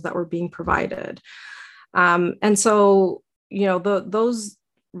the hours that were being provided. And so, those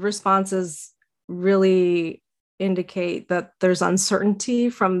responses really indicate that there's uncertainty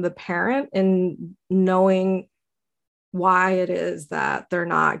from the parent in knowing why it is that they're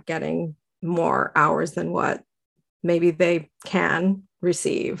not getting more hours than what maybe they can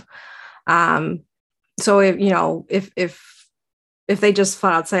receive. So if they just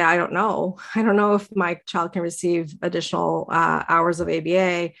flat out say, I don't know if my child can receive additional hours of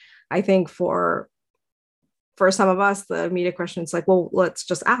ABA, I think for some of us, the immediate question is like, well, let's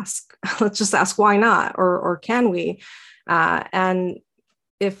just ask. Let's just ask why not, or can we? And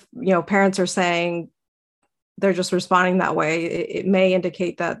if parents are saying they're just responding that way, it may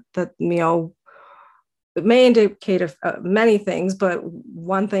indicate that it may indicate many things, but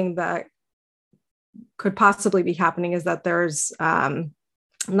one thing that could possibly be happening is that there's not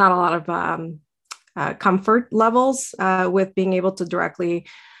a lot of comfort levels with being able to directly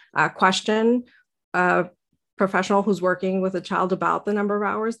question a professional who's working with a child about the number of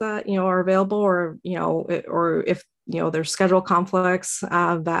hours that are available, or or if there's schedule conflicts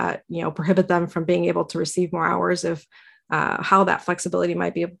that prohibit them from being able to receive more hours, if how that flexibility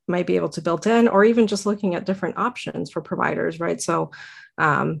might be able to build in, or even just looking at different options for providers, right? So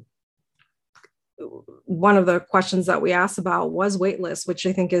one of the questions that we asked about was wait lists, which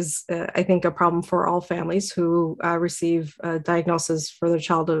I think is a problem for all families who receive a diagnosis for their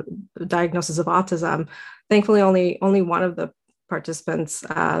child, a diagnosis of autism. Thankfully, only one of the participants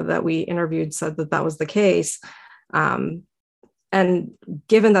that we interviewed said that was the case. And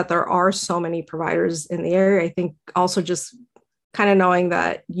given that there are so many providers in the area, I think also just kind of knowing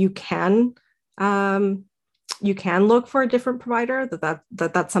that you can look for a different provider,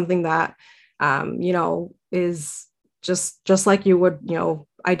 that's something that is just like you would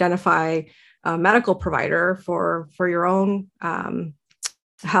identify a medical provider for your own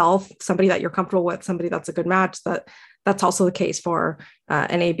health, somebody that you're comfortable with, somebody that's a good match. That's also the case for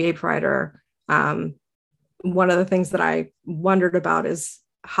an ABA provider. One of the things that I wondered about is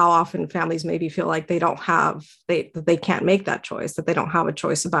how often families maybe feel like they can't make that choice, that they don't have a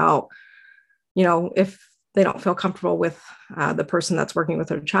choice about, if they don't feel comfortable with the person that's working with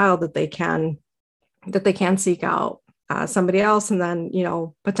their child, that they can seek out somebody else, and then,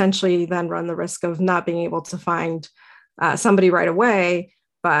 potentially then run the risk of not being able to find somebody right away,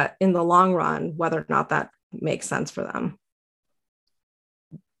 but in the long run, whether or not that makes sense for them.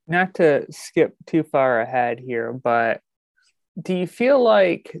 Not to skip too far ahead here, but do you feel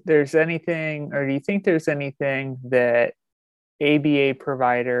like there's anything, or do you think there's anything that ABA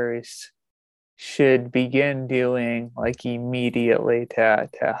providers should begin doing like immediately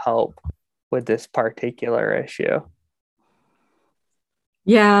to help with this particular issue?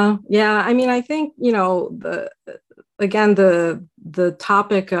 Yeah. I mean, I think, the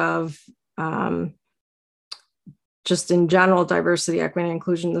topic of just in general, diversity, equity, and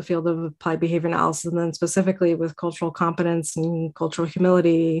inclusion in the field of applied behavior analysis, and then specifically with cultural competence and cultural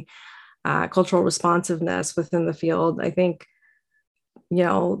humility, cultural responsiveness within the field. I think,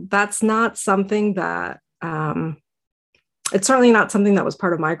 that's not something that, it's certainly not something that was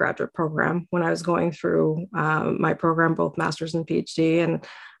part of my graduate program when I was going through my program, both master's and PhD. And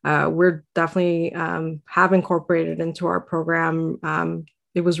we're definitely have incorporated into our program.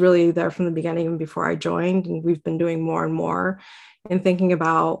 It was really there from the beginning, even before I joined, and we've been doing more and more in thinking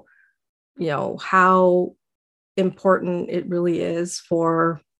about, how important it really is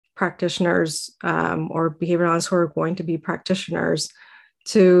for practitioners or behavioral analysts who are going to be practitioners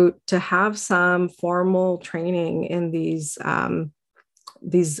to have some formal training in these quote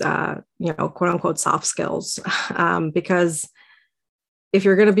unquote soft skills, because if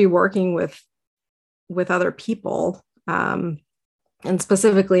you're going to be working with with other people, and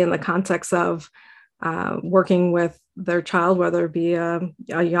specifically in the context of working with their child, whether it be a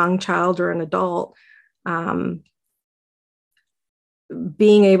young child or an adult,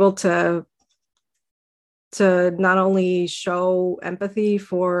 being able to not only show empathy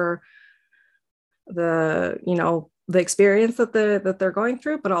for the experience that they're going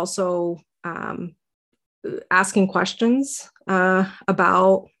through, but also asking questions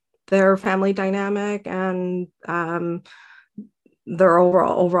about their family dynamic and their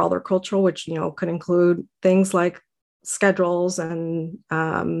overall their cultural, which could include things like schedules and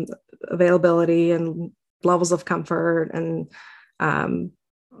availability and levels of comfort, and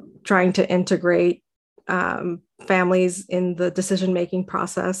trying to integrate families in the decision-making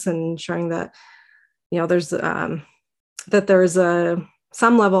process, and ensuring that there's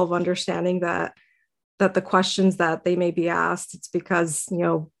some level of understanding that the questions that they may be asked, it's because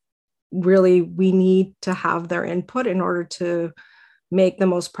really we need to have their input in order to make the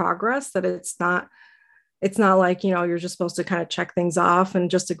most progress. That it's not like you're just supposed to kind of check things off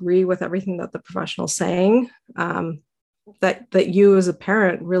and just agree with everything that the professional's saying. That you as a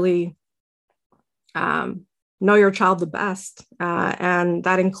parent really know your child the best, and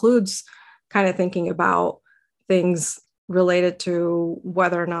that includes kind of thinking about things related to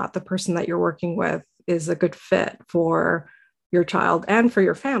whether or not the person that you're working with is a good fit for your child and for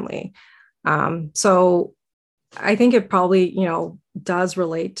your family. So I think it probably does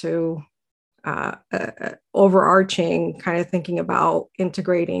relate to overarching kind of thinking about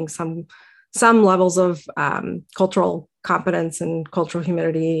integrating some levels of cultural competence and cultural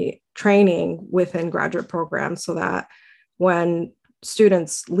humility training within graduate programs, so that when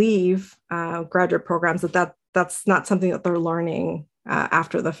students leave graduate programs, that's not something that they're learning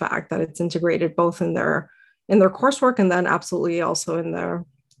after the fact, that it's integrated both in their coursework, and then absolutely also in their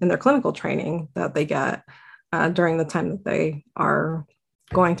clinical training that they get during the time that they are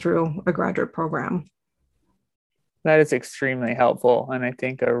going through a graduate program. That is extremely helpful, and I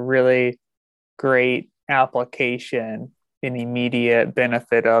think a really great application and immediate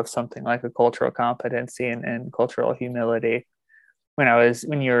benefit of something like a cultural competency and cultural humility.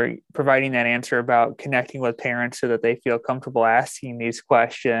 When you're providing that answer about connecting with parents so that they feel comfortable asking these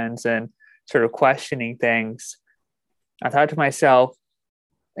questions and sort of questioning things, I thought to myself,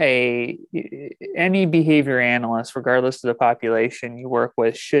 any behavior analyst, regardless of the population you work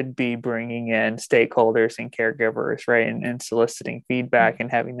with, should be bringing in stakeholders and caregivers, right? And soliciting feedback and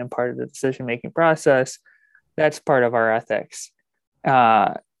having them part of the decision-making process. That's part of our ethics.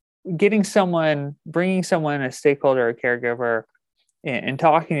 Bringing someone, a stakeholder or caregiver, and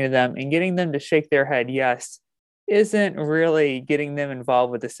talking to them and getting them to shake their head yes isn't really getting them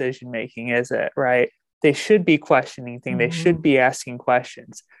involved with decision making, is it? Right? They should be questioning things. They should be asking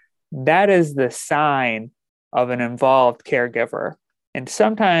questions. That is the sign of an involved caregiver. And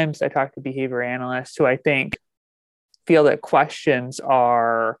sometimes I talk to behavior analysts who I think feel that questions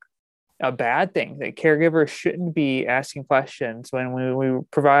are a bad thing, that caregivers shouldn't be asking questions when we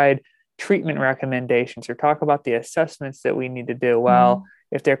provide treatment recommendations or talk about the assessments that we need to do. Well,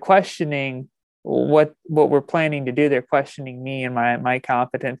 if they're questioning what we're planning to do, they're questioning me and my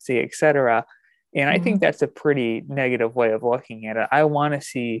competency, et cetera. And I think that's a pretty negative way of looking at it. I want to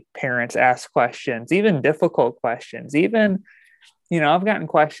see parents ask questions, even difficult questions. Even, I've gotten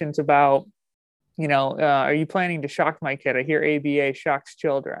questions about, are you planning to shock my kid? I hear ABA shocks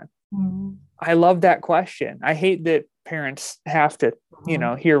children. I love that question. I hate that parents have to,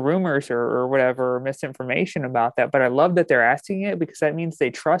 hear rumors or whatever, or misinformation about that. But I love that they're asking it, because that means they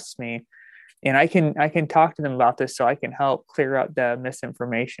trust me, and I can talk to them about this, so I can help clear up the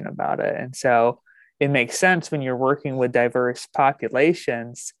misinformation about it. And so it makes sense when you're working with diverse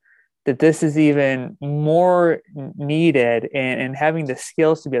populations that this is even more needed, and having the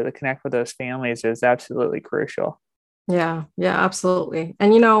skills to be able to connect with those families is absolutely crucial. Yeah, absolutely.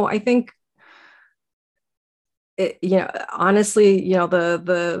 And, I think honestly,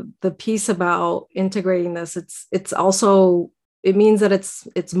 the piece about integrating this, it's also, it means that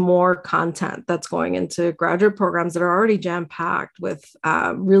it's more content that's going into graduate programs that are already jam-packed with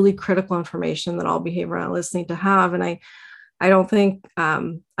really critical information that all behavioral analysts need to have. And I don't think,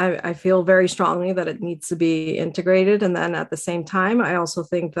 I feel very strongly that it needs to be integrated. And then at the same time, I also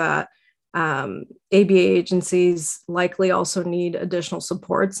think that ABA agencies likely also need additional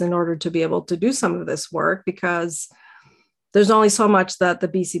supports in order to be able to do some of this work, because there's only so much that the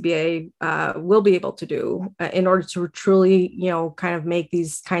BCBA will be able to do in order to truly, kind of make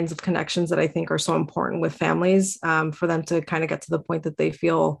these kinds of connections that I think are so important with families, for them to kind of get to the point that they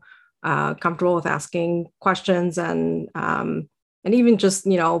feel comfortable with asking questions and and even just,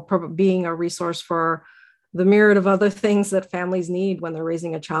 being a resource for the myriad of other things that families need when they're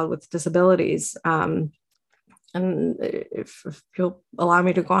raising a child with disabilities. And if you'll allow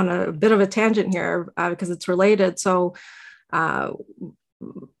me to go on a bit of a tangent here, because it's related. So uh,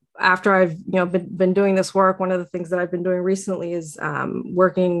 after I've been doing this work, one of the things that I've been doing recently is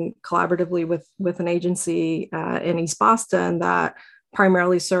working collaboratively with an agency in East Boston that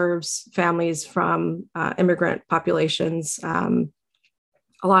primarily serves families from immigrant populations, a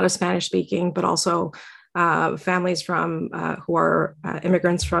lot of Spanish speaking, but also families from who are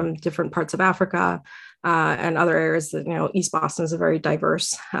immigrants from different parts of Africa and other areas. That East Boston is a very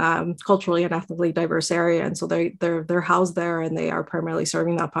diverse, culturally and ethnically diverse area, and so they're housed there, and they are primarily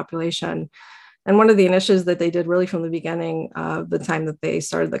serving that population. And one of the initiatives that they did really from the beginning of the time that they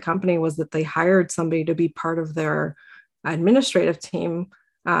started the company was that they hired somebody to be part of their administrative team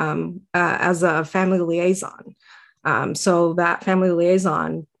as a family liaison. So that family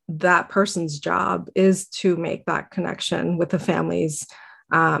liaison, that person's job is to make that connection with the families,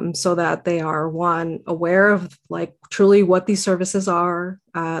 so that they are, one, aware of like truly what these services are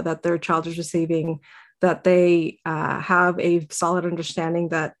that their child is receiving, that they have a solid understanding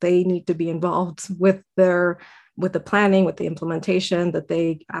that they need to be involved with the planning, with the implementation, that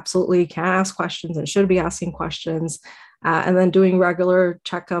they absolutely can ask questions and should be asking questions, and then doing regular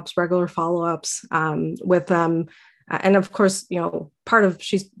checkups, regular follow-ups with them. And of course,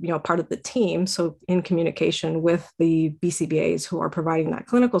 she's part of the team. So in communication with the BCBAs who are providing that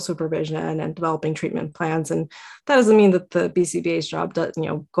clinical supervision and developing treatment plans. And that doesn't mean that the BCBA's job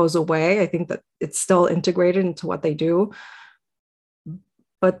goes away. I think that it's still integrated into what they do.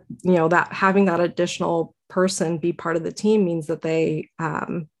 But that having that additional person be part of the team means that they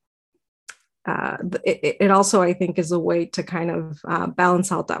it also, I think, is a way to kind of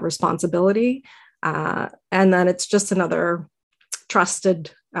balance out that responsibility. And then it's just another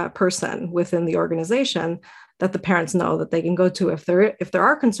trusted person within the organization that the parents know that they can go to if there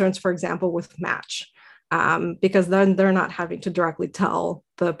are concerns, for example, with match, because then they're not having to directly tell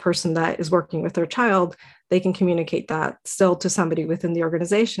the person that is working with their child. They can communicate that still to somebody within the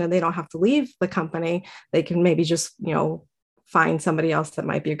organization, and they don't have to leave the company. They can maybe just find somebody else that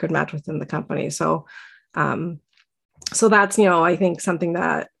might be a good match within the company. So that's, I think, something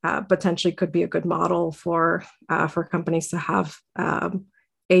that potentially could be a good model for companies to have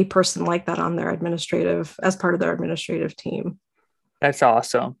a person like that on their as part of their administrative team. That's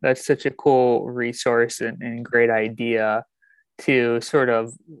awesome. That's such a cool resource and great idea to sort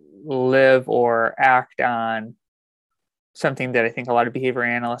of live or act on something that I think a lot of behavior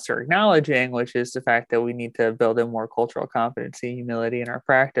analysts are acknowledging, which is the fact that we need to build in more cultural competency, humility in our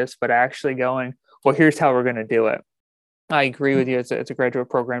practice, but actually going, well, here's how we're going to do it. I agree with you. As a graduate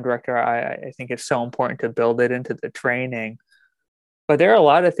program director, I think it's so important to build it into the training. But there are a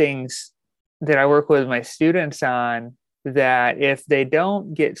lot of things that I work with my students on that if they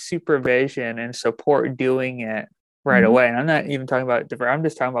don't get supervision and support doing it right away, and I'm not even talking about different, I'm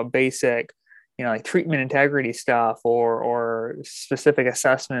just talking about basic, like treatment integrity stuff or specific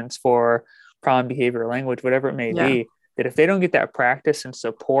assessments for problem behavior language, whatever it may be, that if they don't get that practice and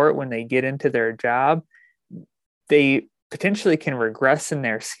support when they get into their job, they potentially can regress in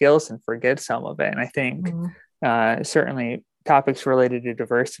their skills and forget some of it. And I think certainly topics related to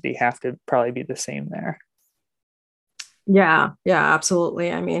diversity have to probably be the same there. Yeah,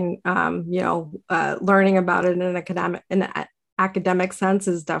 absolutely. I mean, learning about it in an academic sense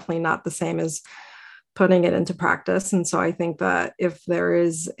is definitely not the same as putting it into practice. And so I think that if there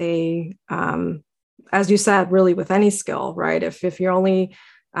is as you said, really with any skill, right? If you only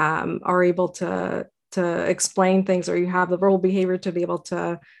are able to explain things, or you have the verbal behavior to be able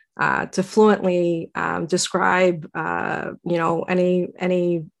to fluently describe,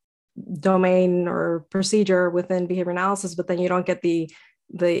 any domain or procedure within behavior analysis, but then you don't get the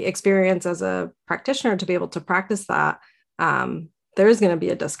experience as a practitioner to be able to practice that, there is going to be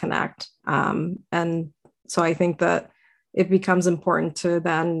a disconnect. And so I think that it becomes important to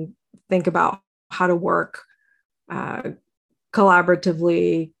then think about how to work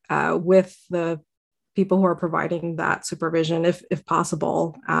collaboratively with the people who are providing that supervision, if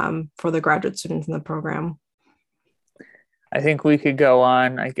possible, for the graduate students in the program. I think we could go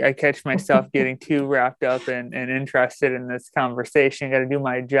on. I catch myself getting too wrapped up and interested in this conversation. Got to do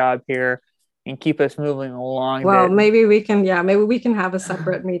my job here and keep us moving along. Well, maybe we can have a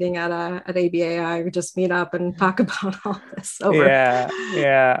separate meeting at ABAI. We just meet up and talk about all this over.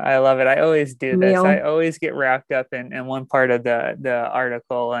 Yeah, I love it. I always do this. I always get wrapped up in one part of the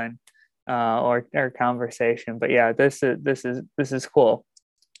article and or conversation. But yeah, this is cool.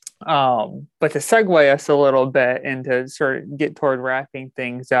 But to segue us a little bit and to sort of get toward wrapping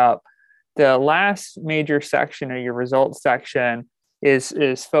things up, the last major section, or your results section,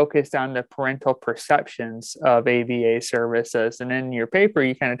 is focused on the parental perceptions of ABA services. And in your paper,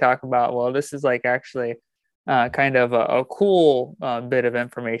 you kind of talk about, well, this is like actually kind of a cool bit of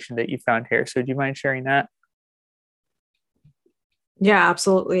information that you found here. So do you mind sharing that? Yeah,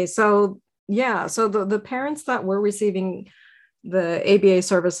 absolutely. So yeah, so the parents that were receiving the ABA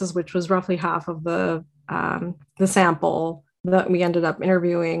services, which was roughly half of the sample that we ended up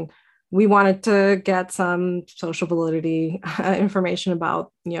interviewing, we wanted to get some social validity information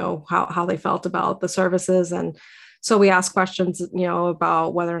about, how they felt about the services. And so we asked questions,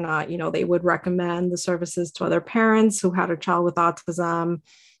 about whether or not, they would recommend the services to other parents who had a child with autism,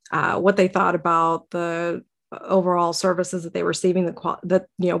 what they thought about the overall services that they were receiving,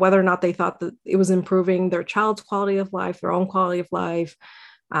 whether or not they thought that it was improving their child's quality of life, their own quality of life.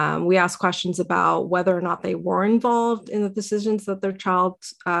 We asked questions about whether or not they were involved in the decisions that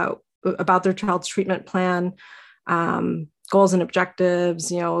about their child's treatment plan, goals and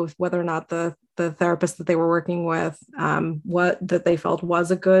objectives, whether or not the therapist that they were working with, what that they felt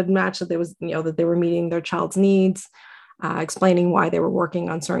was a good match, that they were meeting their child's needs, explaining why they were working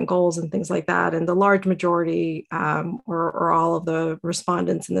on certain goals and things like that. And the large majority, or all of the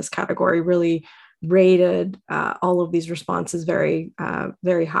respondents in this category, really rated all of these responses very,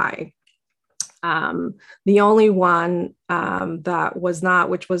 very high. The only one that was not,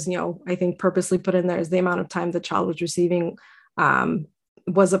 which was, I think purposely put in there, is the amount of time the child was receiving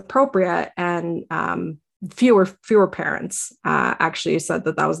was appropriate, and fewer parents actually said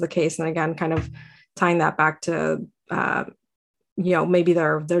that was the case. And again, kind of tying that back to maybe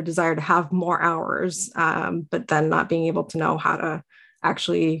their desire to have more hours, but then not being able to know how to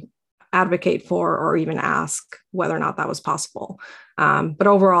actually advocate for or even ask whether or not that was possible. But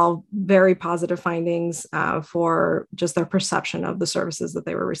overall, very positive findings for just their perception of the services that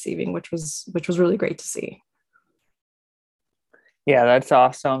they were receiving, which was really great to see. Yeah, that's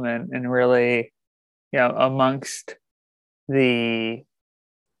awesome. And really, amongst the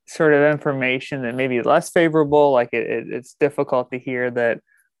sort of information that may be less favorable, like it's difficult to hear that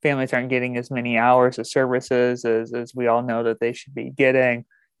families aren't getting as many hours of services as we all know that they should be getting.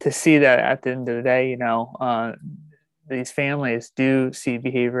 To see that at the end of the day, these families do see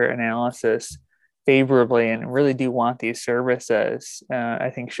behavior analysis favorably and really do want these services, I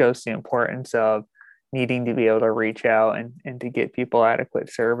think shows the importance of needing to be able to reach out and to get people adequate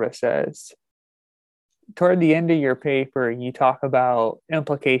services. Toward the end of your paper, you talk about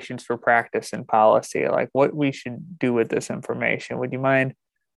implications for practice and policy, like what we should do with this information. Would you mind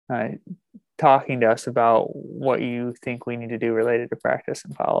talking to us about what you think we need to do related to practice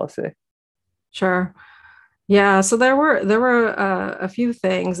and policy? Sure. Yeah, so there were a few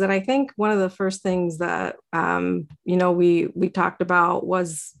things, and I think one of the first things that we talked about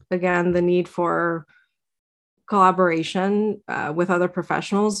was, again, the need for collaboration with other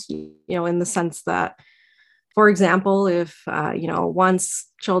professionals, in the sense that, for example, if once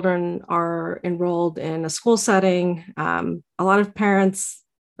children are enrolled in a school setting, a lot of parents,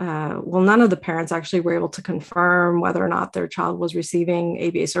 none of the parents actually were able to confirm whether or not their child was receiving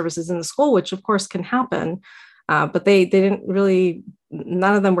ABA services in the school, which of course can happen. But they didn't really,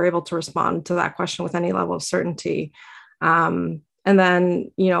 none of them were able to respond to that question with any level of certainty. And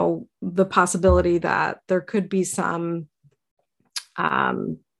then, the possibility that there could be some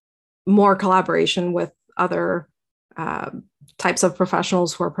more collaboration with other types of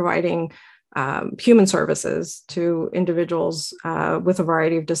professionals who are providing human services to individuals with a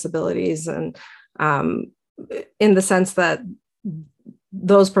variety of disabilities, and in the sense that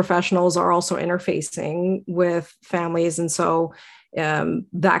those professionals are also interfacing with families. And so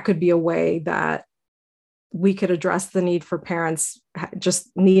that could be a way that we could address the need for parents just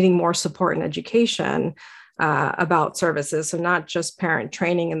needing more support and education about services. So not just parent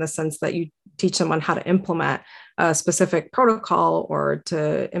training in the sense that you teach someone how to implement a specific protocol or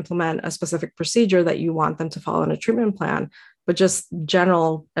to implement a specific procedure that you want them to follow in a treatment plan, but just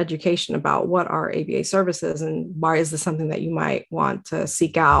general education about what are ABA services and why is this something that you might want to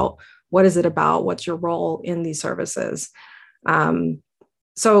seek out? What is it about? What's your role in these services?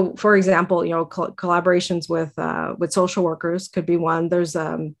 So, for example, collaborations with social workers could be one. There's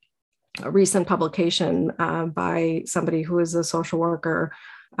a recent publication by somebody who is a social worker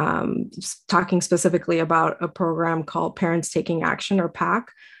talking specifically about a program called Parents Taking Action, or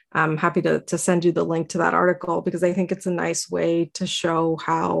PAC. I'm happy to send you the link to that article, because I think it's a nice way to show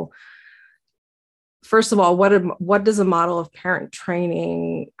how, first of all, what does a model of parent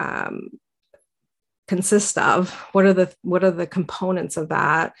training consist of? What are the components of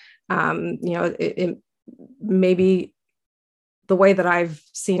that? It maybe the way that I've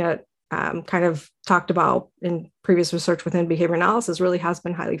seen it kind of talked about in previous research within behavior analysis really has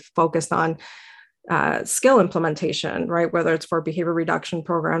been highly focused on skill implementation, right? Whether it's for behavior reduction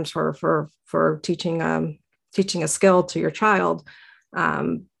programs or for teaching a skill to your child.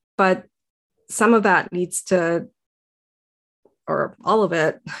 But some of that needs to, or all of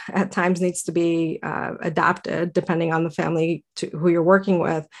it at times needs to be adapted depending on the family to who you're working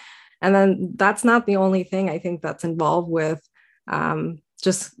with. And then that's not the only thing I think that's involved with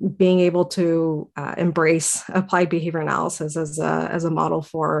just being able to embrace applied behavior analysis as a model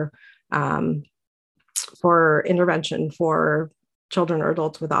for intervention for children or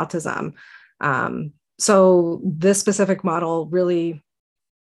adults with autism. So this specific model really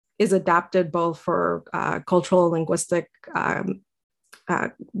is adapted both for cultural, linguistic,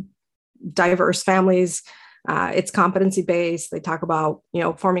 diverse families. It's competency-based. They talk about,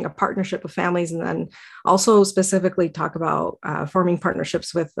 forming a partnership with families, and then also specifically talk about forming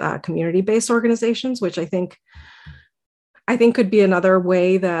partnerships with community-based organizations, which I think could be another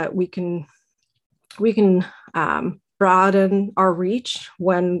way that we can broaden our reach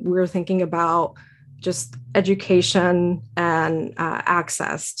when we're thinking about just education and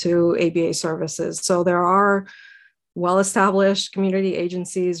access to ABA services. So there are well-established community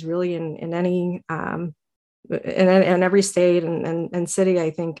agencies really in any in every state and city,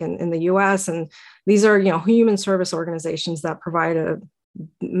 I think, in the US. And these are, human service organizations that provide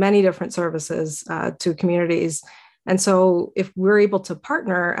many different services to communities. And so if we're able to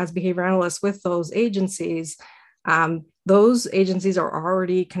partner as behavior analysts with those agencies are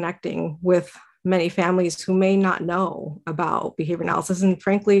already connecting with many families who may not know about behavior analysis. And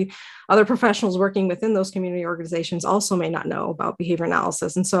frankly, other professionals working within those community organizations also may not know about behavior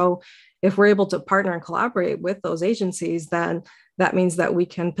analysis. And so if we're able to partner and collaborate with those agencies, then that means that we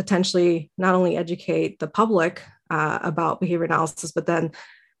can potentially not only educate the public about behavior analysis, but then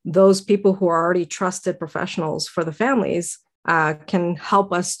those people who are already trusted professionals for the families can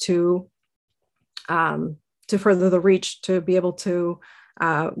help us to further the reach, to be able to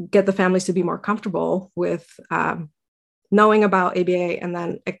get the families to be more comfortable with knowing about ABA, and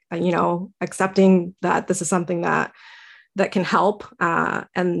then accepting that this is something that can help,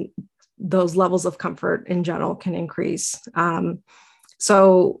 and those levels of comfort in general can increase.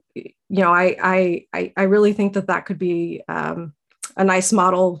 So I really think that could be a nice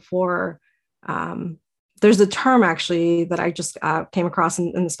model for. There's a term actually that I just came across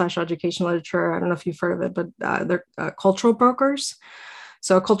in the special education literature. I don't know if you've heard of it, but they're cultural brokers.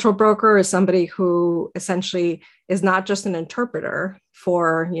 So a cultural broker is somebody who essentially is not just an interpreter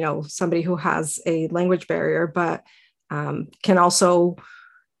for, somebody who has a language barrier, but can also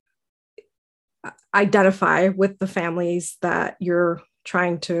identify with the families that you're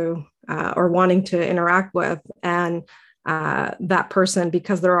trying to or wanting to interact with. And that person,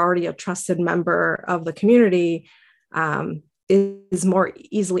 because they're already a trusted member of the community, is more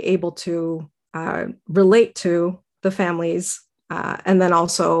easily able to relate to the families. And then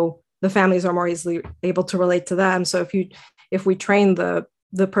also the families are more easily able to relate to them. So if we train the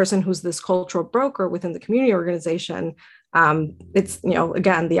person who's this cultural broker within the community organization, it's,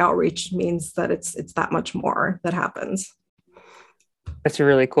 again, the outreach means that it's that much more that happens. That's a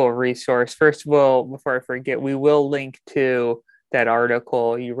really cool resource. First of all, before I forget, we will link to that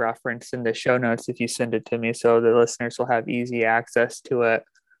article you referenced in the show notes if you send it to me, so the listeners will have easy access to it.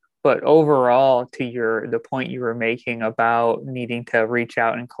 But overall, to the point you were making about needing to reach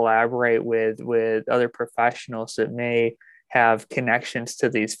out and collaborate with other professionals that may have connections to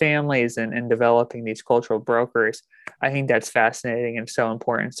these families and developing these cultural brokers, I think that's fascinating and so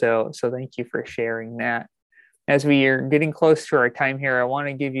important. So thank you for sharing that. As we are getting close to our time here, I want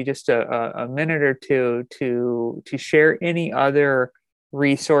to give you just a minute or two to share any other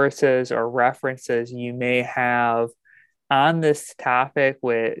resources or references you may have on this topic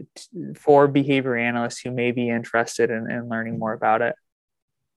for behavior analysts who may be interested in learning more about it.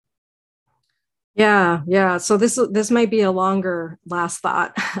 Yeah. So this might be a longer last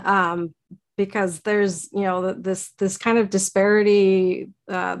thought, because there's this kind of disparity.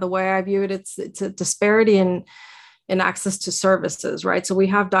 The way I view it, it's a disparity in access to services, right? So we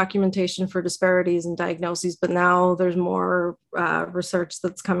have documentation for disparities in diagnoses, but now there's more research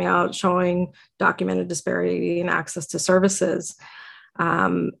that's coming out showing documented disparity in access to services.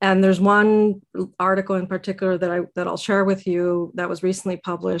 And there's one article in particular that I'll share with you that was recently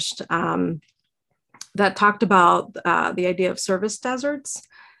published that talked about the idea of service deserts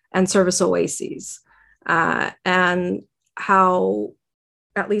and service oases, and how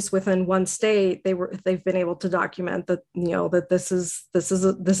at least within one state, they've been able to document that, that this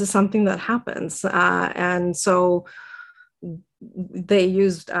is something that happens, and so they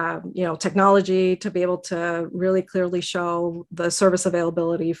used technology to be able to really clearly show the service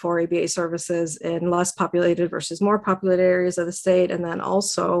availability for ABA services in less populated versus more populated areas of the state, and then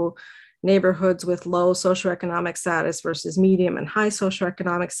also neighborhoods with low socioeconomic status versus medium and high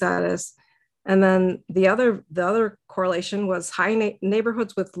socioeconomic status. And then the other correlation was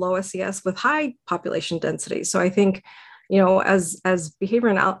neighborhoods with low SES with high population density. So I think, as behavior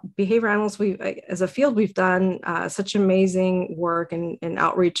analysts, we as a field, we've done such amazing work and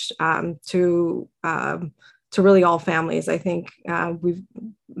outreach to really all families. I think we've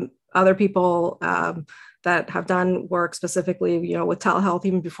other people that have done work specifically, with telehealth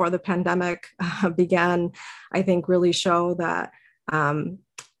even before the pandemic began, I think really show that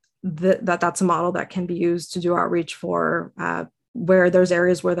that's a model that can be used to do outreach for where there's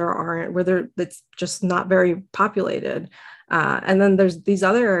areas where it's just not very populated. And then there's these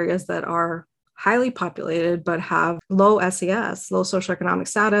other areas that are highly populated, but have low SES, low socioeconomic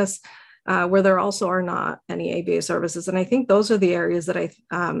status, where there also are not any ABA services. And I think those are the areas that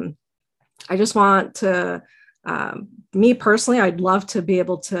I just want to, me personally, I'd love to be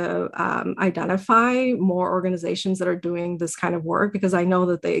able to identify more organizations that are doing this kind of work, because I know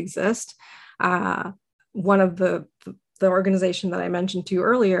that they exist. One of the organization that I mentioned to you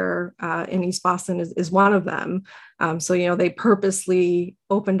earlier in East Boston is one of them. So, they purposely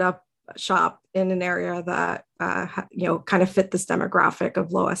opened up shop in an area that, kind of fit this demographic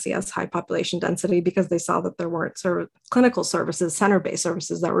of low SES, high population density, because they saw that there weren't clinical services, center-based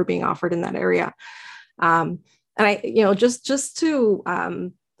services that were being offered in that area. And I, just to,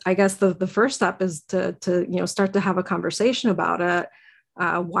 I guess the first step is to start to have a conversation about it,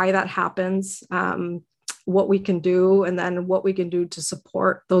 why that happens, what we can do, and then what we can do to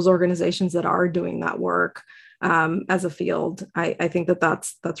support those organizations that are doing that work as a field. I think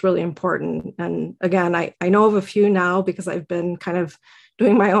that's really important. And again, I know of a few now because I've been kind of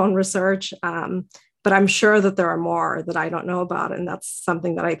doing my own research, but I'm sure that there are more that I don't know about. And that's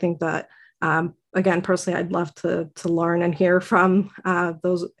something that I think that, again, personally, I'd love to learn and hear from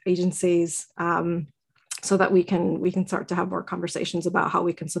those agencies, so that we can start to have more conversations about how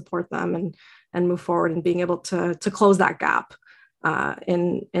we can support them and move forward and being able to close that gap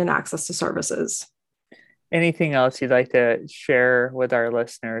in access to services. Anything else you'd like to share with our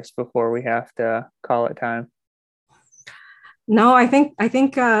listeners before we have to call it time? No, I think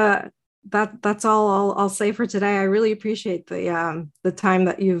that's all I'll say for today. I really appreciate the time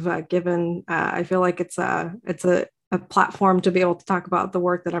that you've given. I feel like it's a platform to be able to talk about the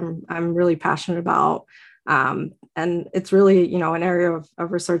work that I'm really passionate about. And it's really, an area of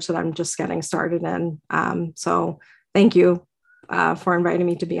research that I'm just getting started in. So thank you for inviting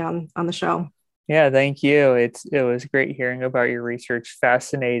me to be on the show. Yeah, thank you. It was great hearing about your research.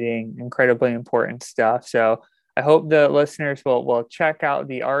 Fascinating, incredibly important stuff. So I hope the listeners will check out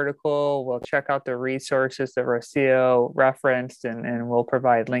the article, will check out the resources that Rocio referenced, and we'll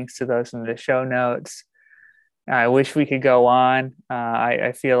provide links to those in the show notes. I wish we could go on.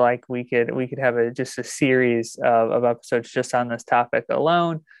 I feel like we could have just a series of episodes just on this topic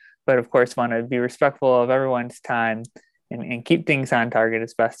alone, but of course want to be respectful of everyone's time and keep things on target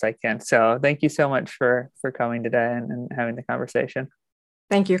as best I can. So thank you so much for coming today and having the conversation.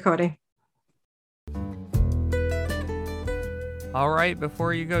 Thank you, Cody. All right,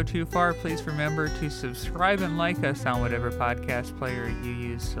 before you go too far, please remember to subscribe and like us on whatever podcast player you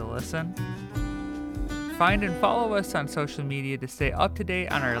use to listen. Find and follow us on social media to stay up to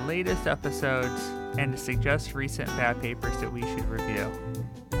date on our latest episodes and to suggest recent BAT papers that we should review.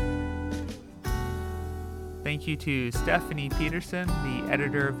 Thank you to Stephanie Peterson, the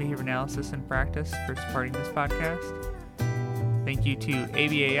editor of Behavior Analysis and Practice, for supporting this podcast. Thank you to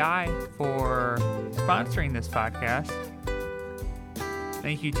ABAI for sponsoring this podcast.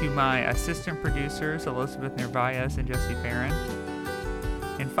 Thank you to my assistant producers, Elizabeth Narvaez and Jesse Farron.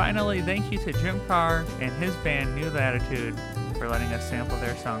 And finally, thank you to Jim Carr and his band New Latitude for letting us sample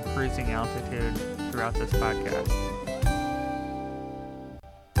their song Cruising Altitude throughout this podcast.